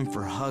 I swim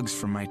for hugs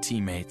from my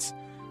teammates,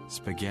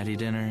 spaghetti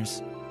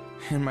dinners,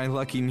 and my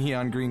lucky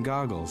neon green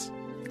goggles.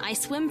 I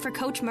swim for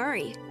Coach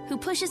Murray, who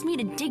pushes me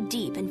to dig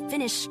deep and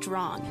finish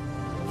strong.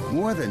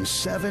 More than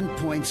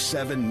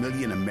 7.7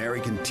 million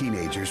American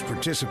teenagers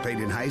participate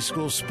in high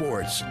school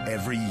sports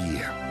every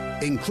year,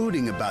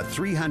 including about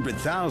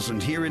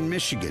 300,000 here in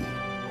Michigan.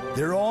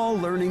 They're all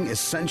learning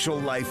essential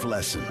life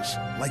lessons,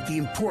 like the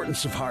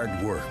importance of hard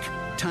work,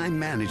 time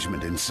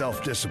management, and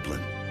self-discipline,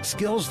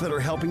 skills that are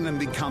helping them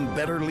become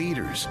better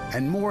leaders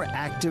and more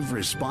active,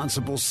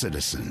 responsible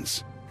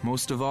citizens.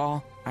 Most of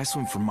all, I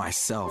swim for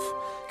myself,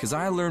 because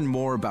I learn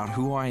more about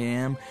who I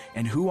am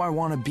and who I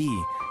want to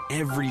be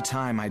every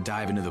time I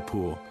dive into the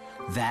pool.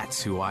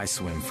 That's who I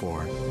swim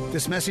for.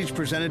 This message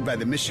presented by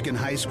the Michigan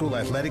High School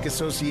Athletic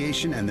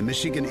Association and the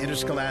Michigan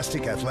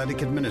Interscholastic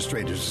Athletic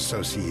Administrators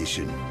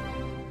Association.